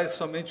naturais,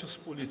 somente os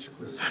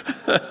políticos.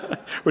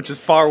 Which is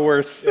far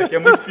worse. E aqui é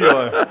muito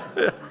pior.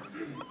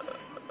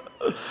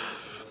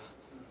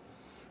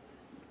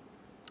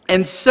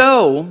 And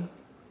so,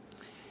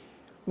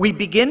 we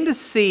begin to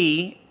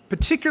see,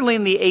 particularly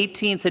in the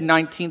 18th and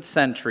 19th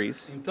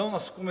centuries, Então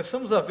nós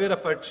começamos a ver a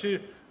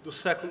partir do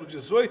século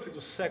XVIII e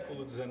do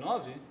século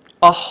XIX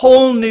a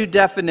whole new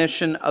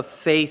definition of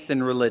faith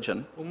and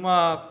religion.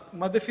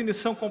 uma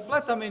definição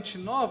completamente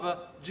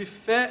nova de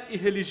fé e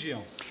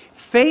religião.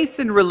 Faith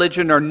and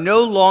religion are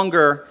no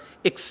longer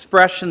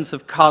expressions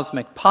of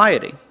cosmic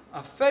piety.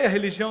 A fé e a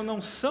religião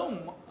não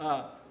são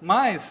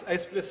mais a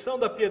expressão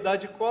da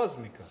piedade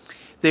cósmica.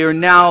 They are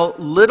now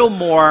little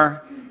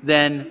more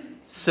than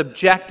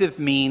subjective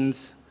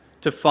means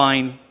to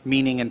find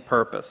meaning and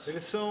purpose.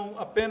 Eles são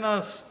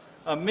apenas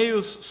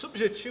meios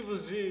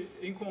subjetivos de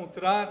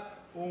encontrar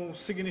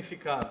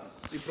significado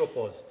e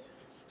propósito.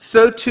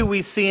 So too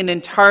we see an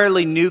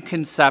entirely new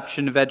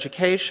conception of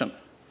education.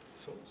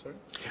 Sorry?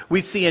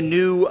 We see a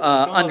new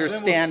nós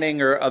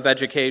understanding of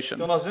education.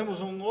 Então nós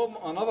vemos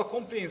uma nova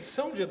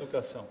compreensão de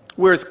educação.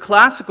 Whereas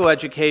classical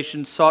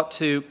education sought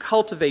to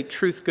cultivate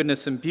truth,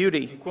 goodness, and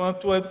beauty,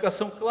 Enquanto a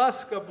educação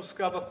clássica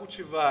buscava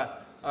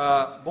cultivar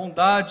a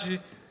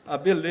bondade, a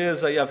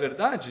beleza e a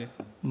verdade,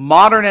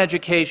 modern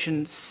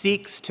education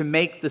seeks to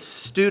make the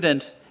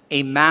student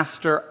a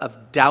master of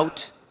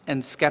doubt and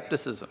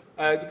skepticism.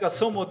 a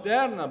educação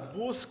moderna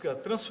busca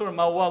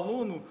transformar o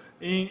aluno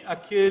em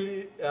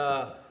aquele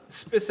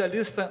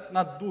especialista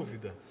na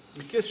dúvida,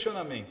 em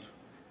questionamento.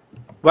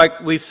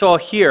 Like we saw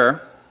here,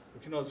 O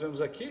que nós vemos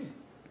aqui,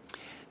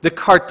 the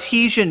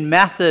Cartesian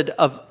method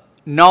of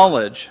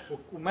knowledge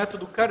o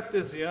método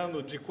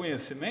cartesiano de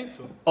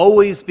conhecimento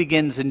always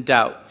begins in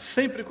doubt.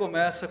 sempre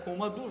começa com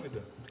uma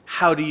dúvida.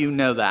 How do you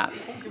know that?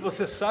 Como que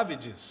você sabe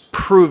disso?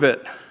 Prove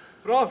it.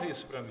 Prove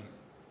isso para mim.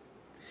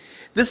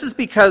 This is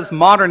because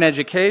modern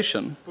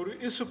education,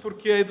 Isso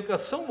porque a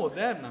educação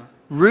moderna,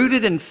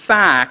 rooted in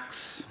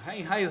facts,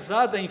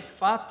 enraizada em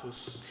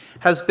fatos,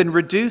 has been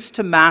reduced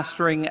to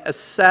mastering a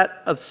set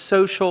of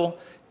social,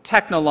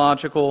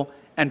 technological,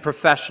 and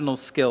professional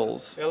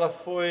skills. ela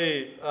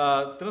foi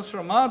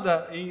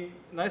transformada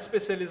na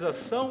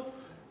especialização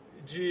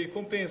de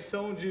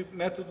compreensão de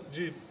método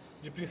de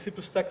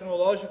princípios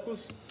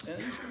tecnológicos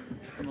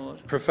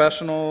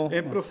Professional,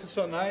 e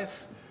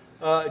profissionais,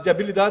 de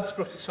habilidades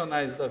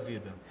profissionais da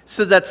vida,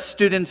 so that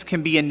students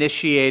can be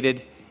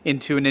initiated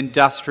into an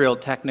industrial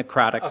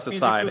technocratic a fim de que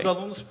society. os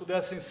alunos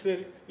pudessem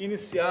ser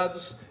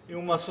iniciados em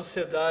uma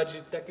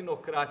sociedade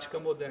tecnocrática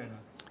moderna.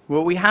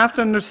 What we have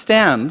to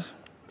understand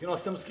O que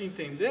nós temos que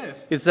entender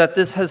is that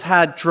this has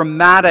had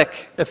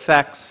dramatic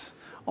effects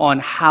on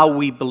how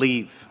we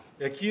believe.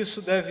 é que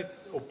isso deve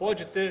ou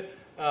pode ter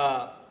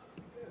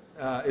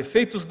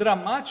efeitos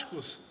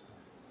dramáticos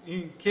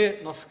em que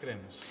nós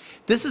cremos.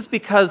 This is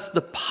because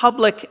the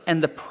public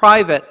and the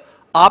private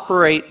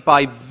operate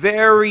by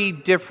very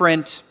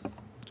different,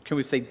 can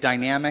we say,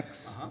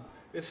 dynamics?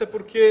 Isso é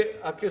porque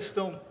a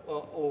questão,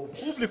 o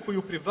público e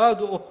o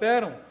privado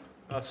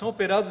são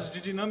operados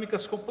de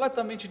dinâmicas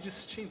completamente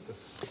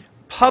distintas.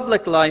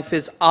 Public life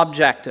is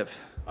objective.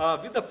 A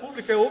vida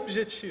pública é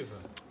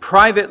objetiva,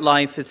 Private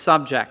life is a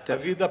subjective.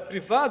 vida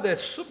privada é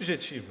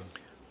subjetiva.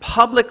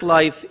 Public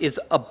life is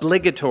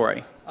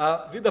obligatory.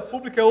 A vida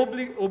pública é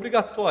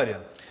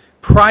obrigatória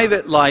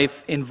Private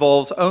life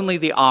involves only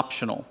the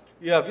optional.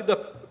 e a vida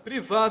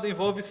privada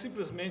envolve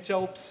simplesmente a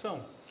opção.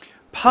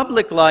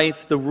 Public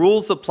life, the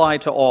rules apply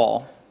to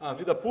all. A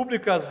vida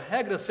pública, as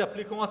regras se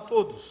aplicam a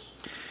todos.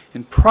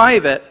 In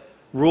private,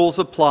 rules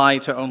apply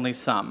to only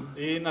some.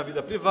 E na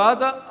vida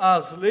privada,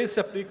 as leis se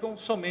aplicam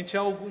somente a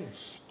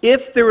alguns.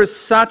 If there is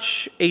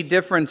such a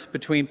difference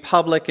between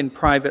public and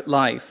private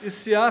life, E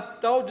se há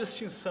tal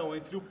distinção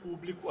entre o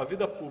público, a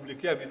vida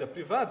pública e a vida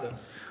privada,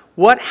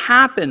 what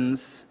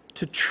happens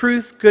to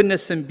truth,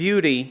 goodness, and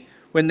beauty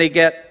when they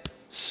get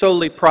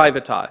solely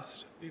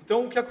privatized?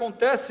 então o que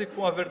acontece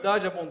com a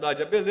verdade, a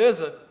bondade e a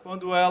beleza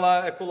quando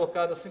ela é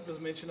colocada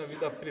simplesmente na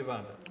vida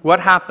privada?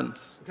 What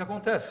happens? O que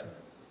acontece?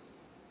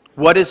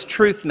 What is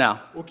truth now?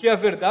 O que é a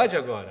verdade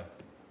agora?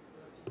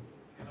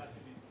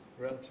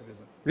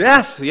 Relativism.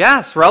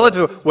 Yes,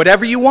 relative,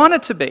 whatever you want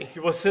it to be. O que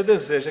você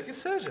deseja que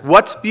seja.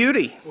 What's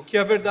beauty? O que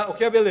é verdade? O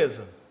que é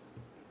beleza?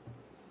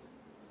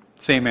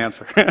 Same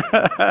answer.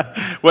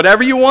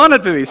 Whatever you want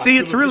it to be. See,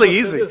 it's Aquilo que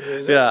really você easy.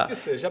 deseja Yeah. que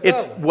seja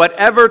It's belo.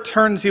 whatever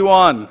turns you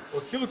on.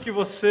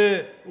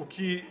 O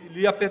que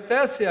lhe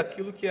apetece é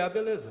aquilo que é a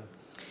beleza.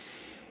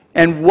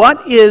 And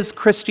what is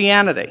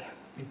Christianity?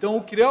 Então,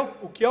 o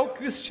que é o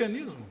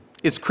cristianismo?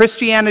 Is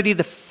Christianity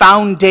the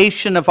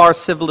foundation of our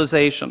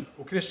civilization?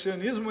 O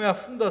cristianismo é a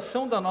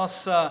fundação da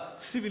nossa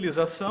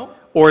civilização,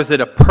 Or is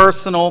it a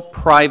personal,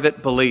 private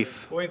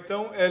belief, ou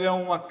então ele é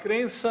uma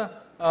crença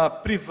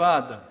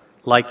privada,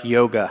 like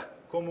yoga?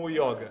 como o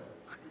yoga.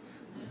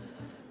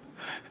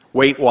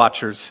 Weight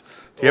Watchers.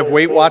 Do you have Ou-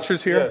 Weight ou-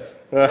 Watchers here? Yes,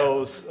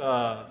 os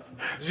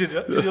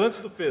vigilantes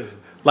do peso.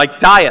 Like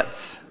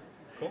diets.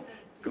 Como?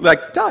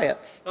 Like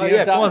diets. Do you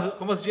have diets?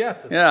 como as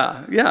dietas.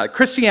 Yeah.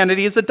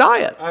 Christianity is a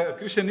diet. O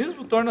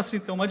cristianismo torna-se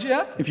então uma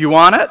dieta. If you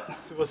want it,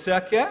 Se você a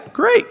quer,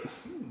 great.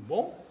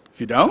 bom. If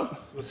you don't,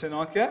 Se você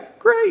não a quer,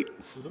 great.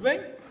 tudo bem.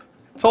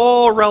 It's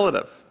all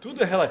relative.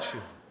 Tudo é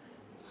relativo.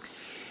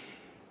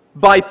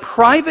 By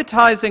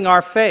privatizing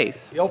our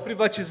faith, E ao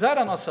privatizar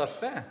a nossa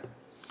fé,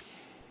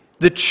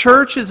 the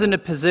church is in a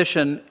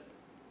position,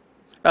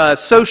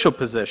 social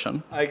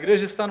position, a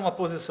igreja está numa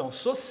posição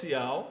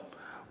social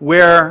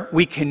where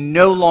we can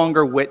no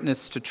longer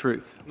witness to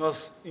truth.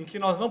 em que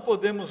nós não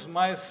podemos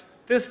mais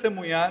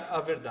testemunhar a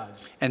verdade.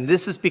 And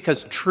this is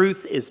because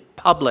truth is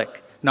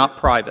public, not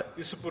private.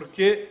 Isso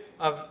porque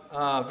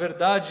a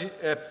verdade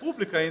é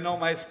pública e não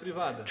mais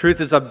privada.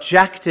 Truth is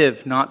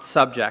objective, not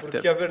subjective.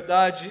 Porque a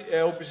verdade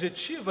é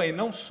objetiva e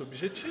não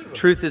subjetiva.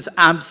 Truth is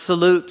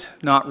absolute,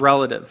 not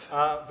relative.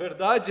 A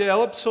verdade é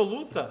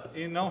absoluta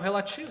e não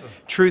relativa.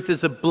 Truth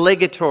is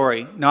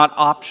obligatory, not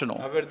A optional.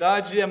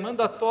 verdade é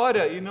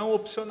mandatória e não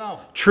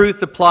opcional.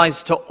 Truth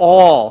applies to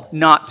all,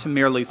 not to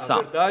merely A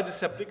some. verdade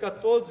se aplica a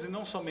todos e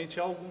não somente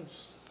a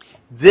alguns.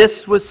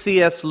 This was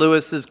C.S.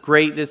 Lewis's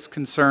greatest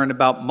concern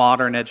about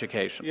modern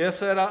education. E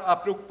essa era a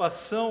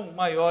preocupação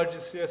maior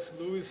de C.S.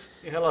 Lewis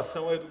em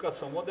relação à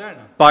educação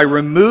moderna. By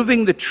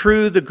removing the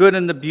true, the good,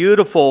 and the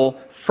beautiful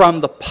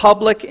from the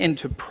public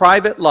into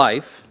private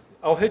life,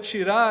 Ao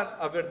retirar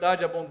a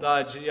verdade, a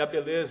bondade e a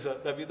beleza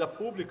da vida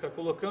pública,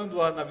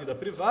 colocando-a na vida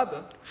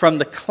privada, from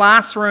the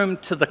classroom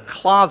to the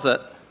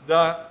closet,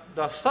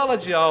 da sala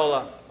de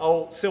aula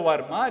ao seu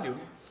armário,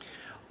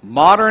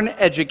 modern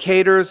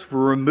educators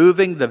were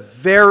removing the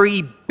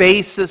very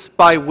basis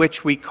by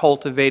which we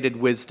cultivated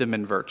wisdom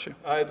and virtue.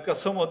 a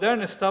educação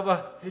moderna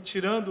estava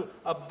retirando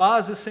a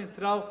base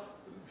central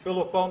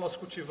pelo qual nós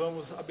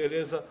cultivamos a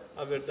beleza,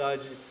 a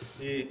verdade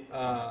e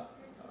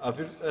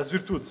as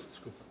virtudes.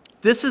 Desculpa.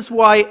 This is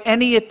why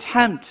any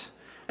attempt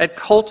at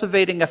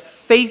cultivating a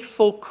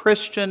faithful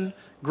Christian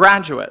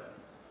graduate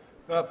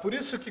Por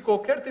isso que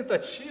qualquer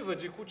tentativa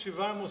de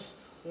cultivarmos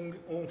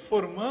um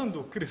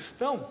formando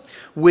cristão,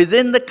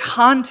 within the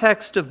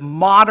context of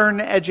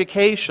modern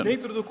education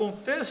dentro do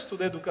contexto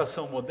da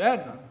educação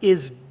moderna,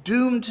 is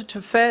doomed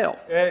to fail.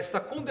 está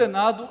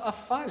condenado à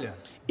falha.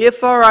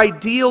 If our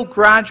ideal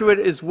graduate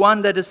is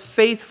one that is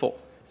faithful,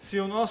 Se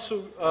o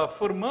nosso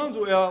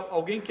formando é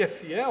alguém que é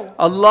fiel,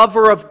 a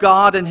lover of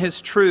God and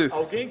His truth,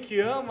 alguém que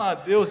ama a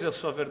Deus e a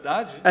sua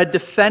verdade, a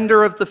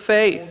defender of the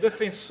faith,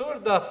 defensor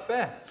da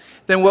fé,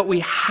 then what we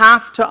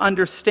have to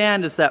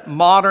understand is that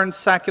modern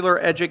secular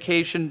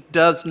education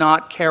does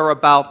not care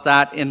about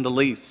that in the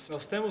least.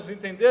 nós temos que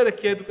entender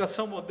que a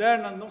educação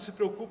moderna não se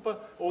preocupa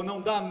ou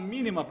não dá a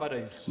mínima para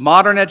isso.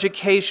 Modern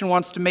education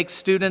wants to make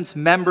students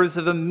members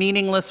of a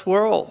meaningless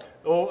world.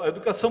 A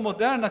educação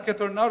moderna quer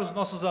tornar os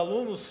nossos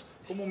alunos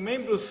como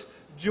membros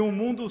de um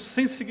mundo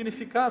sem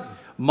significado.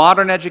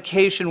 Modern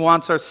education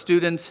wants our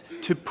students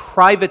to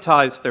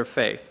privatize their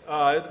faith.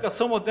 A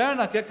educação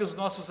moderna quer que os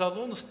nossos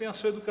alunos tenham a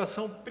sua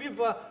educação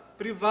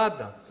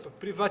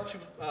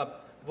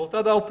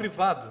voltada ao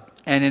privado.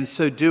 And in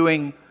so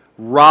doing,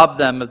 rob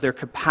them of their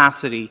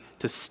capacity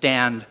to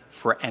stand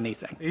for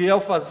anything. E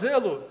ao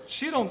fazê-lo,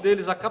 tiram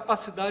deles a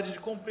capacidade de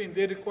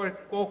compreender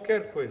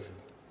qualquer coisa.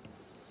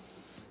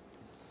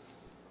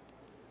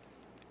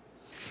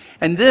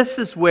 And this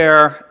is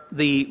where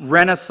the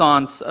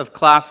renaissance of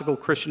classical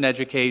Christian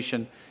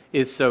education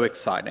is so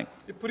exciting.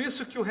 E por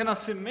isso que o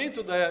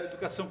renascimento da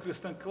educação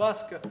cristã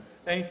clássica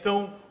é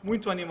então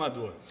muito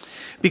animador.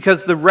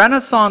 Because the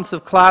renaissance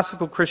of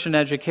classical Christian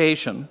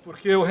education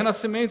Porque o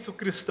renascimento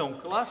cristão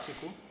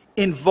clássico,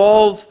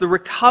 involves the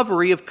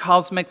recovery of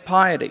cosmic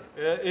piety.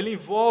 ele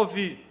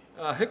envolve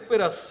a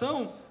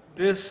recuperação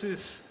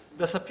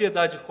dessa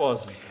piedade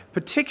cósmica.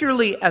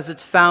 Particularly as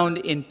it's found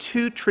in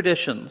two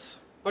traditions: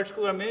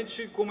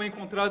 Particularmente como é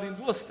encontrado em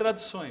duas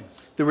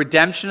tradições. the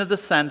redemption of the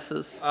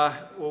senses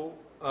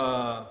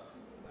A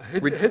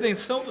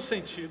redenção dos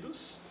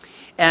sentidos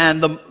and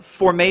the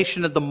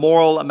formation of the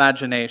moral e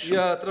imagination.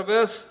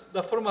 através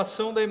da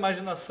formação da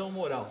imaginação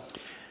moral.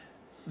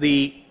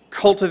 The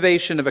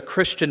cultivation of a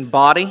Christian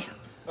body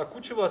A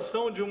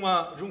cultivação de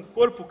um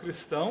corpo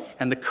cristão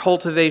and the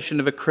cultivation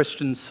of a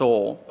Christian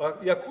soul.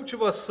 e a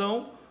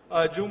cultivação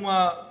de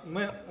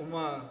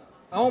uma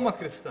alma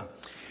cristã.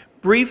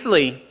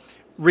 Briefly,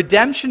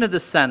 redemption of the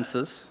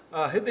senses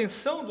A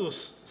redenção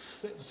dos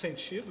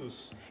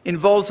sentidos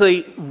involves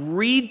a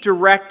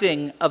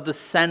redirecting of the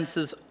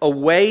senses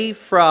away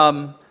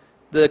from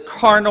the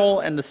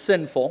carnal and the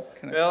sinful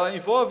ela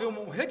envolve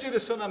um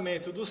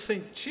redirecionamento dos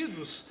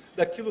sentidos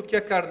daquilo que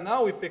é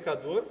carnal e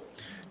pecador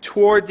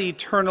toward the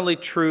eternally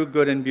true,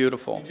 good, and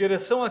beautiful. em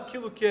direção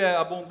àquilo que é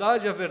a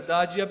bondade, a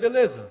verdade e a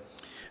beleza.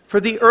 For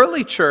the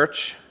early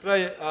church, Para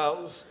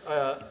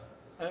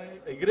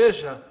a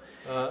igreja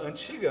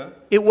antiga,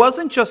 it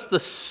wasn't just the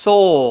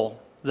soul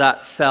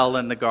that fell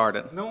in the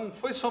garden. não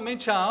foi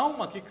somente a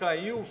alma que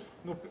caiu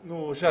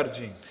no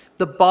jardim.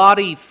 The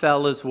body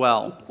fell as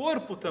well. O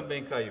corpo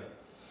também caiu.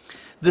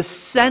 The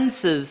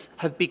senses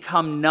have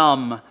become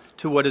numb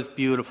to what is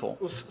beautiful.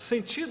 Os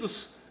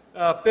sentidos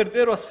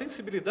perderam a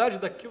sensibilidade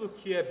daquilo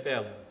que é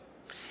belo.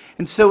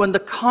 And so in the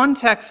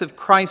context of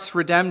Christ's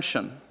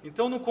redemption,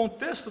 Então, no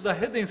contexto da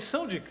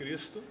redenção de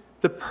Cristo,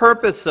 the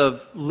purpose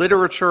of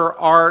literature,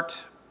 art,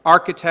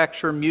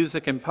 architecture,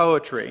 music, and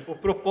poetry o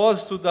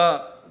propósito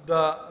da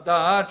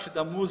arte,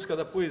 da música,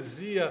 da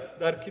poesia,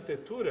 da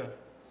arquitetura,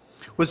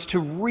 was to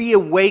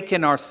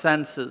reawaken our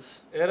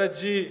senses era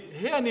de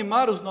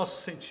reanimar os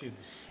nossos sentidos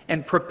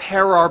and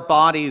prepare our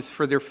bodies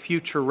for their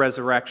future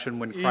resurrection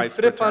when e Christ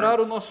preparar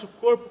o returns. nosso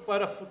corpo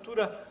para a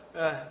futura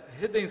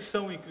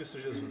redenção em Cristo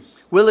Jesus.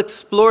 We'll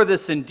explore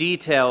this in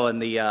detail in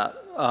the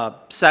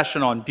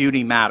session on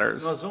beauty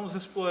matters. Nós vamos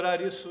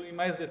explorar isso em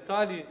mais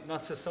detalhe na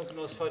sessão que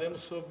nós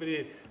faremos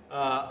sobre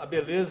a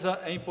beleza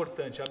é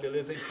importante, a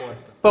beleza importa.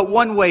 But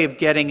one way of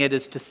getting it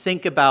is to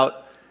think about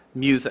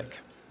music.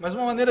 Mas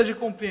uma maneira de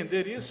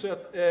compreender isso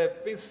é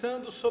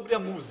pensando sobre a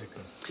música.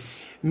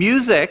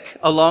 Music,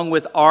 along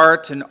with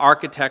art and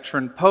architecture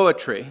and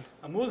poetry,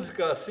 A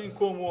música, assim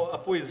como a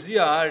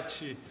poesia, a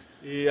arte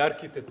e a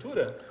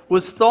arquitetura,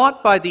 was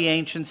thought by the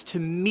ancients to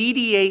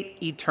mediate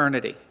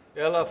eternity.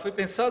 ela foi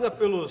pensada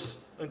pelos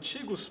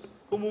antigos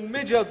como um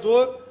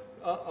mediador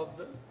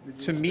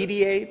To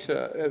mediate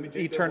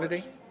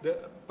eternity?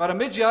 Para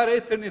mediar a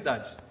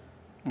eternidade.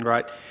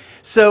 Right.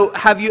 So,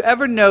 have you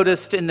ever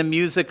noticed in the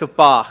music of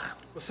Bach,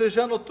 Você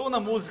já notou na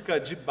música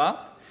de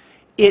Bach?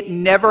 it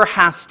never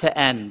has to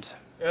end.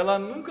 Ela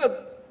nunca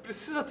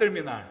precisa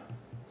terminar.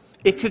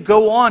 It could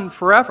go on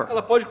forever,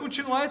 Ela pode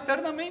continuar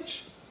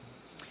eternamente,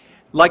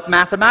 like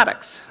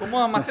mathematics. como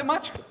a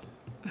matemática.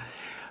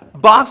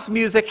 Bach's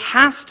music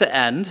has to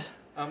end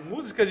A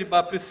música de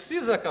Bach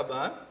precisa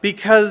acabar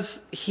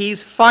because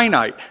he's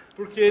finite,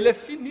 porque ele é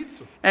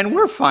finito and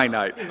we're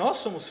finite. e nós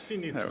somos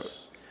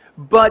finitos.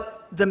 But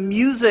the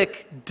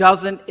music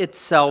doesn't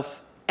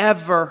itself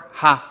ever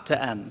have to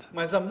end.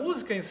 Mas a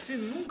música em si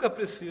nunca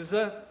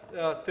precisa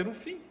ter um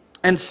fim.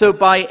 And so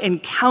by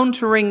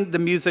encountering the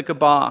music of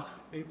Bach,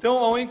 Então,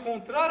 ao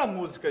encontrar a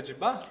música de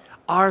Bach,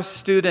 our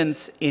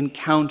students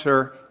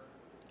encounter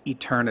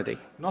eternity.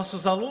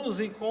 nossos alunos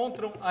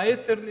encontram a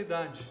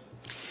eternidade.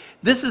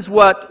 This is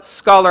what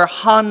scholar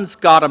Hans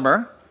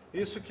Gadamer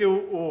Isso que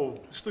o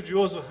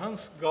estudioso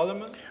Hans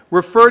Goleman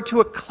referred to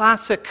a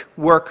classic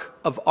work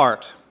of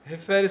art.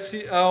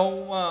 refere-se a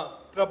um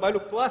trabalho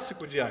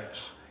clássico de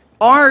arte.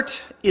 Art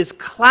is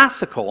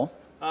classical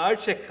A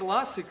arte é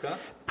clássica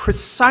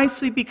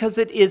precisely because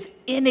it is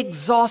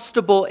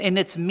inexhaustible in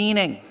its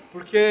meaning.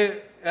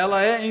 porque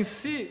ela é em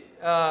si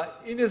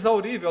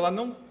inexaurível, ela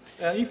não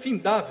é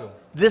infindável.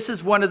 This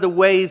is one of the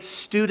ways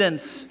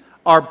students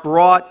are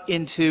brought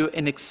into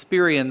an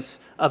experience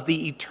of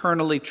the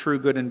eternally true,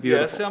 good, and E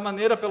essa beautiful. é a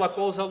maneira pela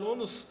qual os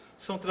alunos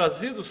são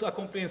trazidos à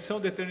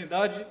compreensão da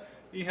eternidade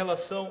em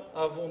relação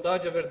à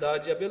bondade, à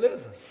verdade e à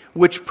beleza.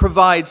 Which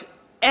provides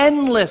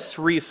endless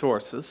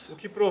resources O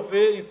que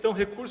provê, então,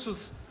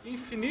 recursos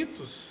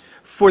infinitos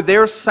for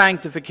their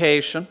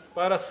sanctification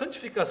para a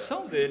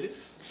santificação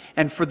deles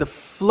and for the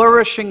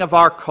flourishing of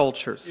our e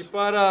cultures.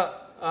 para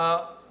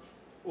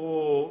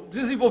o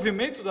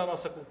desenvolvimento da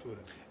nossa cultura.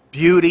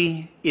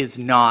 Beauty is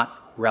not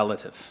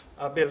relative.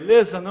 A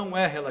beleza não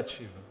é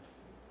relativa.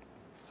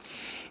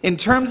 In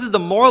terms of the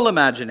moral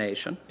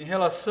imagination, Em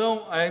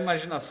relação à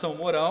imaginação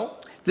moral,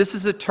 this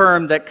is a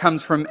term that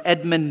comes from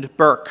Edmund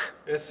Burke,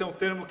 esse é um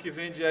termo que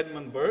vem de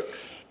Edmund Burke,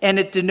 and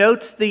it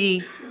denotes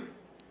the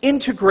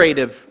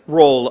integrative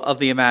role of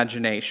the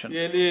imagination. e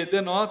ele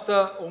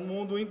denota o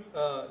mundo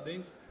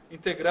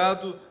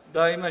integrado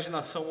da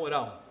imaginação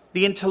moral.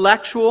 The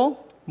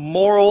intellectual,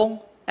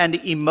 moral, and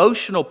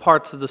emotional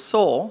parts of the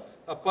soul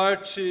A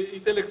parte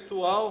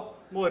intelectual,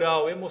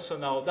 moral,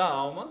 emocional da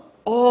alma,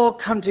 all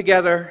come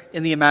together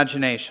in the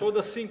imagination.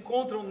 todas se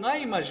encontram na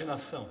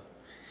imaginação.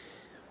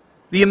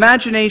 The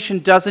imagination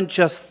doesn't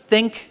just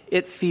think,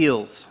 it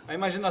feels. A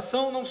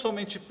imaginação não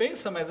somente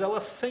pensa, mas ela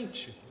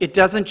sente. It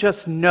doesn't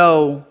just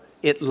know,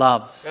 it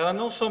loves. Ela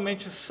não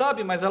somente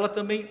sabe, mas ela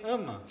também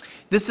ama.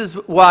 This is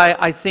why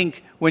I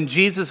think when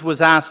Jesus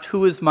was asked,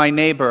 "Who is my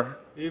neighbor?"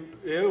 E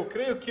eu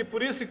creio que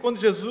por isso, quando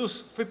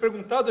Jesus foi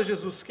perguntado a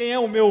Jesus quem é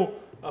o meu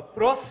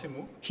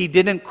próximo, he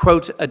didn't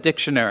quote a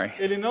dictionary.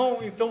 ele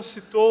não então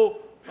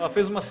citou,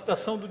 fez uma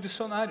citação do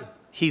dicionário.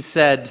 He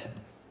said,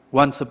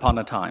 "Once upon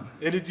a time."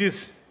 Ele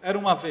disse, era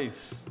uma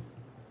vez.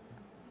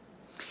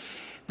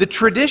 The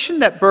tradition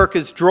that Burke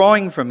is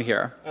drawing from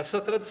here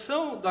Essa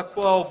tradição da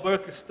qual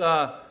Burke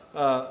está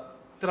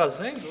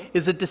trazendo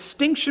is a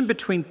distinction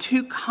between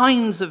two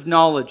kinds of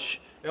knowledge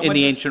in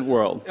the ancient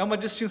world: é uma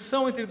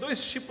distinção entre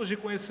dois tipos de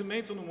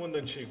conhecimento no mundo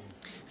antigo.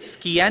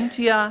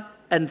 scientia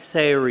and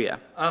theoria.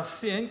 A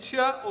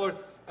ciência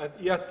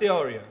e a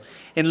teoria.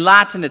 In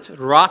Latin, it's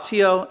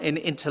ratio and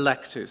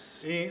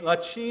intellectus. Em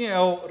latim é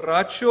o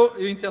ratio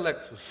e o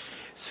intellectus.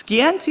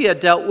 Scientia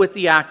dealt with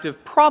the act of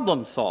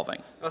problem solving,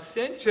 A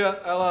ciência,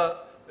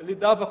 ela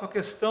lidava com a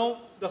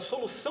questão da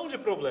solução de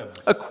problemas.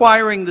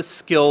 acquiring the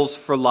skills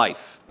for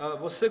life.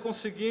 Você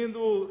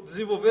conseguindo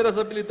desenvolver as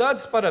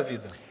habilidades para a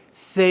vida.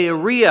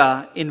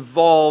 Theoria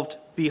involved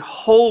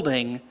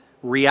beholding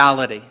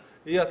reality.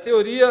 E a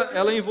teoria,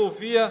 ela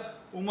envolvia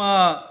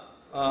uma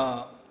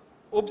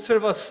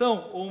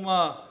observação,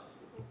 uma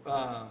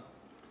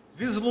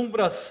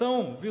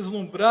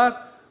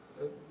vislumbrar.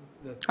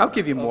 I'll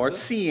give you more.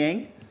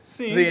 Seeing.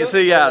 Sim, So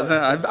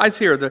yeah, I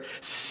see the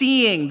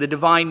seeing the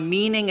divine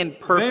meaning and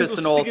purpose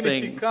in vendo o all things.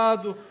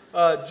 significado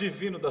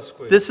divino das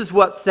coisas. This is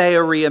what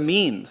theoria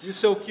means.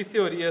 Isso é o que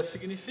teoria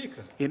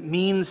significa. It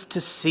means to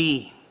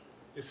see.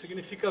 Isso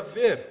significa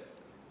ver.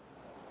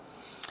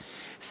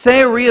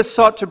 Theoria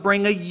sought to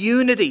bring a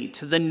unity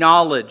to the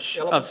knowledge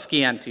of Ela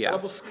scientia.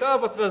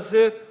 buscava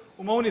trazer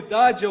uma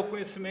unidade ao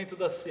conhecimento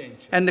da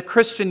ciência. And the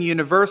Christian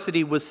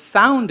university was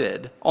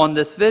founded on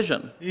this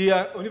vision. E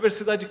a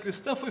universidade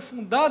cristã foi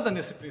fundada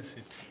nesse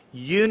princípio.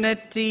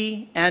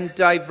 Unity and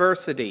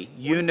diversity,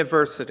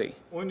 university.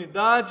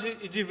 Unidade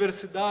e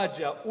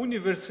diversidade, a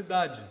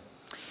universidade.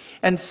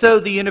 And so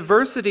the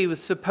university was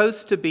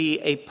supposed to be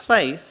a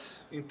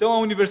place Então a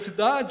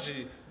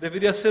universidade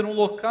deveria ser um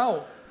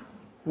local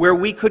where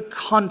we could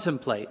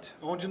contemplate.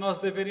 onde nós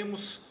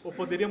deveríamos ou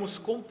poderíamos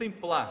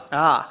contemplar.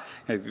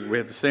 We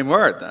have the same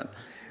word then.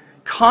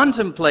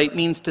 Contemplate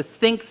means to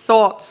think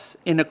thoughts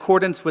in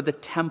accordance with the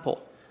temple.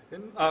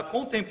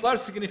 Contemplar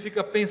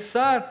significa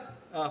pensar,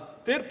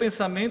 ter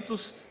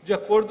pensamentos de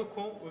acordo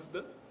com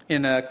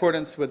In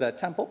accordance with the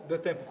temple.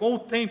 com o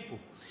tempo,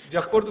 de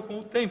acordo com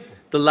o tempo.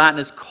 The Latin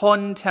is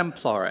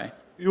contemplare.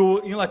 E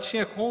em latim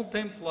é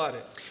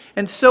contemplare.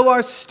 And so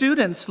our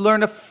students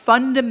learn a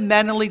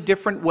fundamentally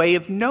different way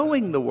of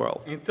knowing the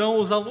world. Então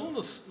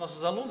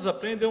nossos alunos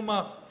aprendem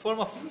uma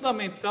forma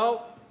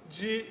fundamental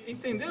de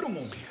entender o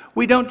mundo.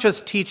 We don't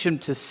just teach them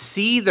to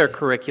see their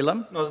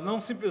curriculum, Nós não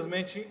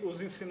simplesmente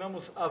os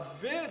ensinamos a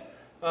ver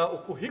o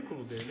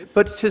currículo deles,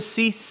 but to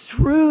see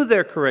through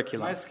their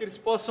curriculum. mas que eles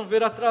possam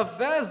ver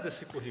através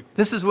desse currículo.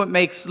 This is what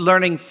makes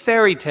learning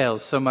fairy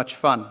tales so much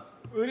fun.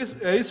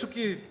 É isso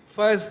que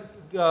faz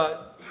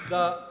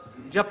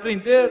de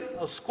aprender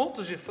os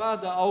contos de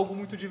fada algo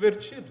muito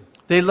divertido.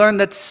 They learn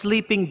that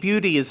Sleeping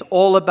Beauty is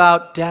all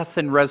about death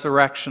and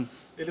resurrection.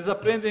 Eles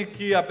aprendem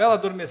que a Bela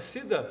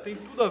Adormecida tem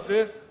tudo a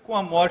ver com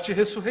a morte e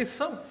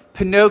ressurreição.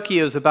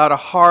 Pinocchio is about a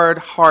hard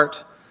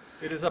heart.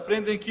 Eles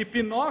aprendem que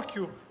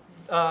Pinóquio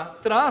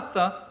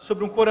trata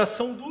sobre um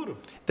coração duro,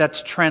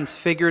 That's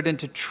transfigured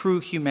into true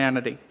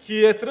humanity.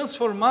 que é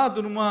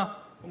transformado numa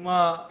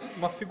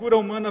figura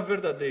humana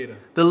verdadeira.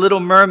 The Little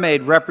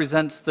Mermaid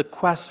represents the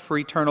quest for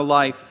eternal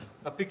life.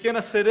 A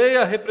Pequena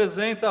Sereia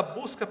representa a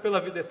busca pela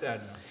vida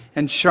eterna.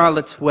 And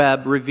Charlotte's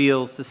Web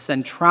reveals the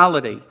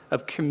centrality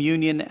of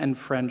communion and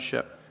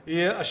friendship.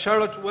 E a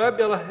Charlotte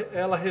Webb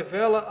ela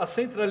revela a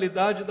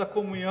centralidade da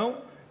comunhão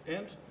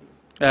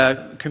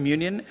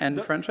Communion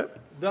and friendship?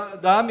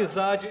 da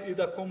amizade e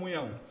da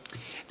comunhão.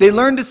 They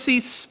learn to see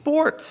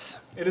sports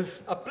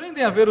Eles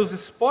aprendem a ver os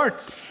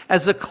esportes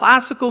as a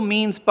classical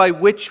means by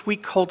which we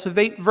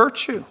cultivate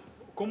virtue,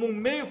 como um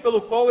meio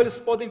pelo qual eles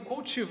podem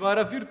cultivar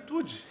a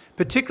virtude,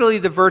 particularly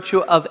the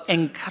virtue of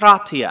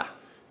enkratia,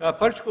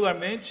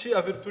 particularmente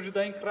a virtude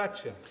da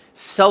encrátia.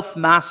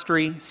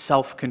 self-mastery,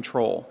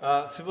 self-control.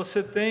 Se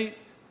você tem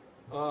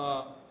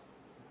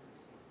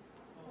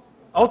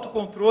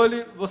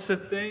autocontrole, você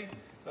tem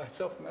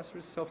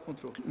self-mastery,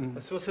 self-control.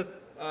 Se você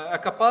é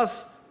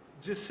capaz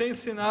de se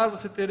ensinar,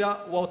 você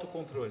terá o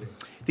autocontrole.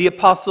 The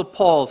Apostle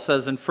Paul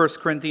says in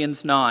 1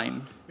 Corinthians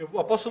 9, O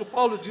apóstolo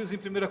Paulo diz em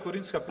 1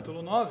 Coríntios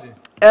capítulo 9,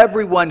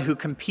 everyone who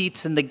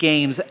competes in the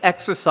games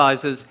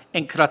exercises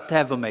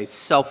enkratevome,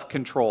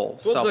 self-control,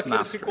 todos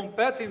aqueles que self-mastery.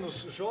 competem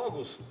nos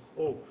jogos,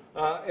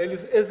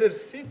 eles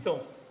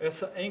exercitam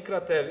essa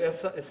encratev,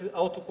 esse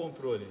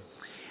autocontrole.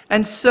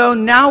 And so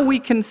now we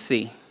can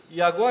see,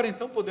 E agora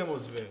então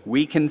podemos ver.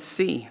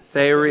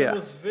 theoria,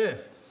 Podemos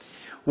ver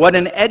what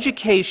an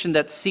education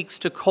that seeks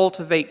to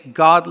cultivate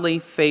godly,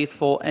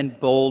 faithful, and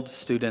bold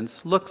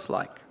students looks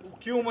like. o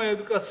que uma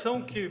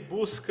educação que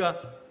busca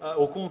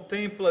ou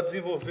contempla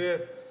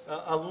desenvolver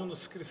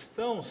alunos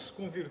cristãos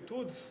com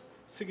virtudes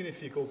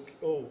significa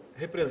ou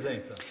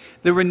representa.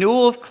 The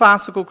renewal of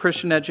classical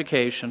Christian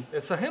education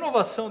Essa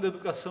renovação da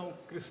educação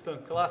cristã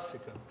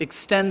clássica,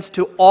 extends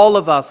to all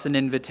of us an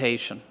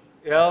invitation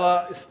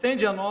ela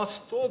estende a nós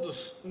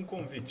todos um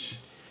convite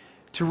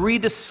to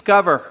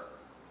rediscover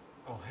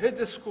ao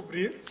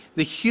redescobrir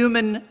the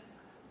human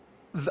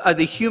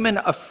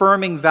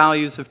affirming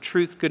values of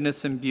truth,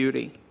 goodness, and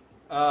beauty.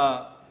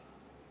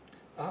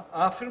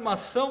 a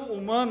afirmação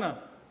humana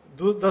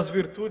das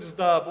virtudes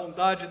da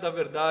bondade, da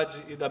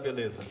verdade e da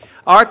beleza.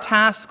 Our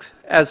task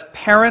as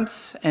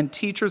parents and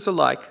teachers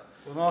alike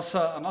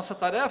A nossa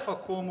tarefa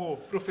como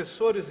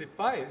professores e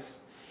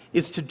pais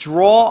is to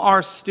draw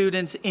our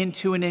students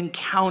into an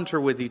encounter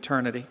with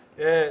eternity,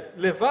 é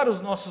levar os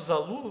nossos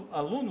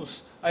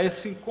alunos a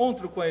esse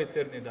encontro com a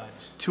eternidade.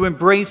 to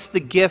embrace the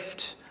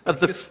gift of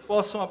Que eles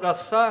possam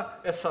abraçar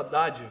essa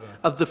dádiva,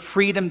 the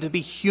freedom to be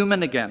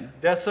human again,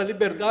 dessa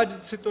liberdade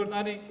de se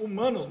tornarem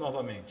humanos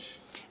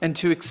novamente. and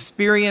to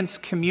experience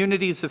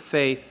communities of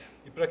faith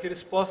E para que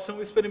eles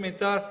possam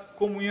experimentar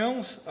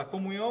a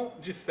comunhão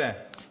de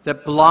fé,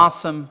 that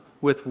blossom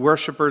with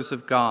worshipers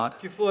of God.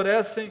 que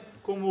florescem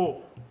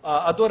como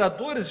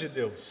adoradores de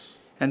Deus.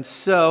 And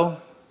so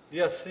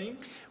E assim,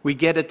 we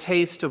get a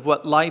taste of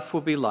what life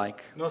will be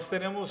like nós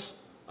teremos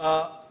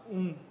uma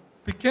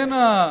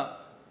pequena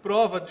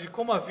prova de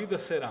como a vida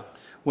será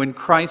when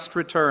Christ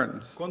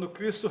returns, quando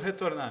Cristo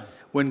retornar,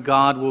 when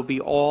God will be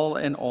all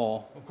in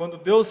all. quando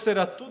Deus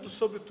será tudo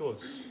sobre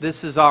todos.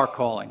 This is our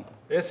calling,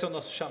 Esse é o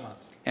nosso chamado.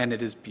 and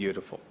it is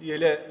beautiful. E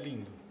ele é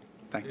lindo,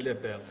 Thank ele you. é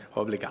belo.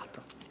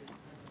 Obrigado.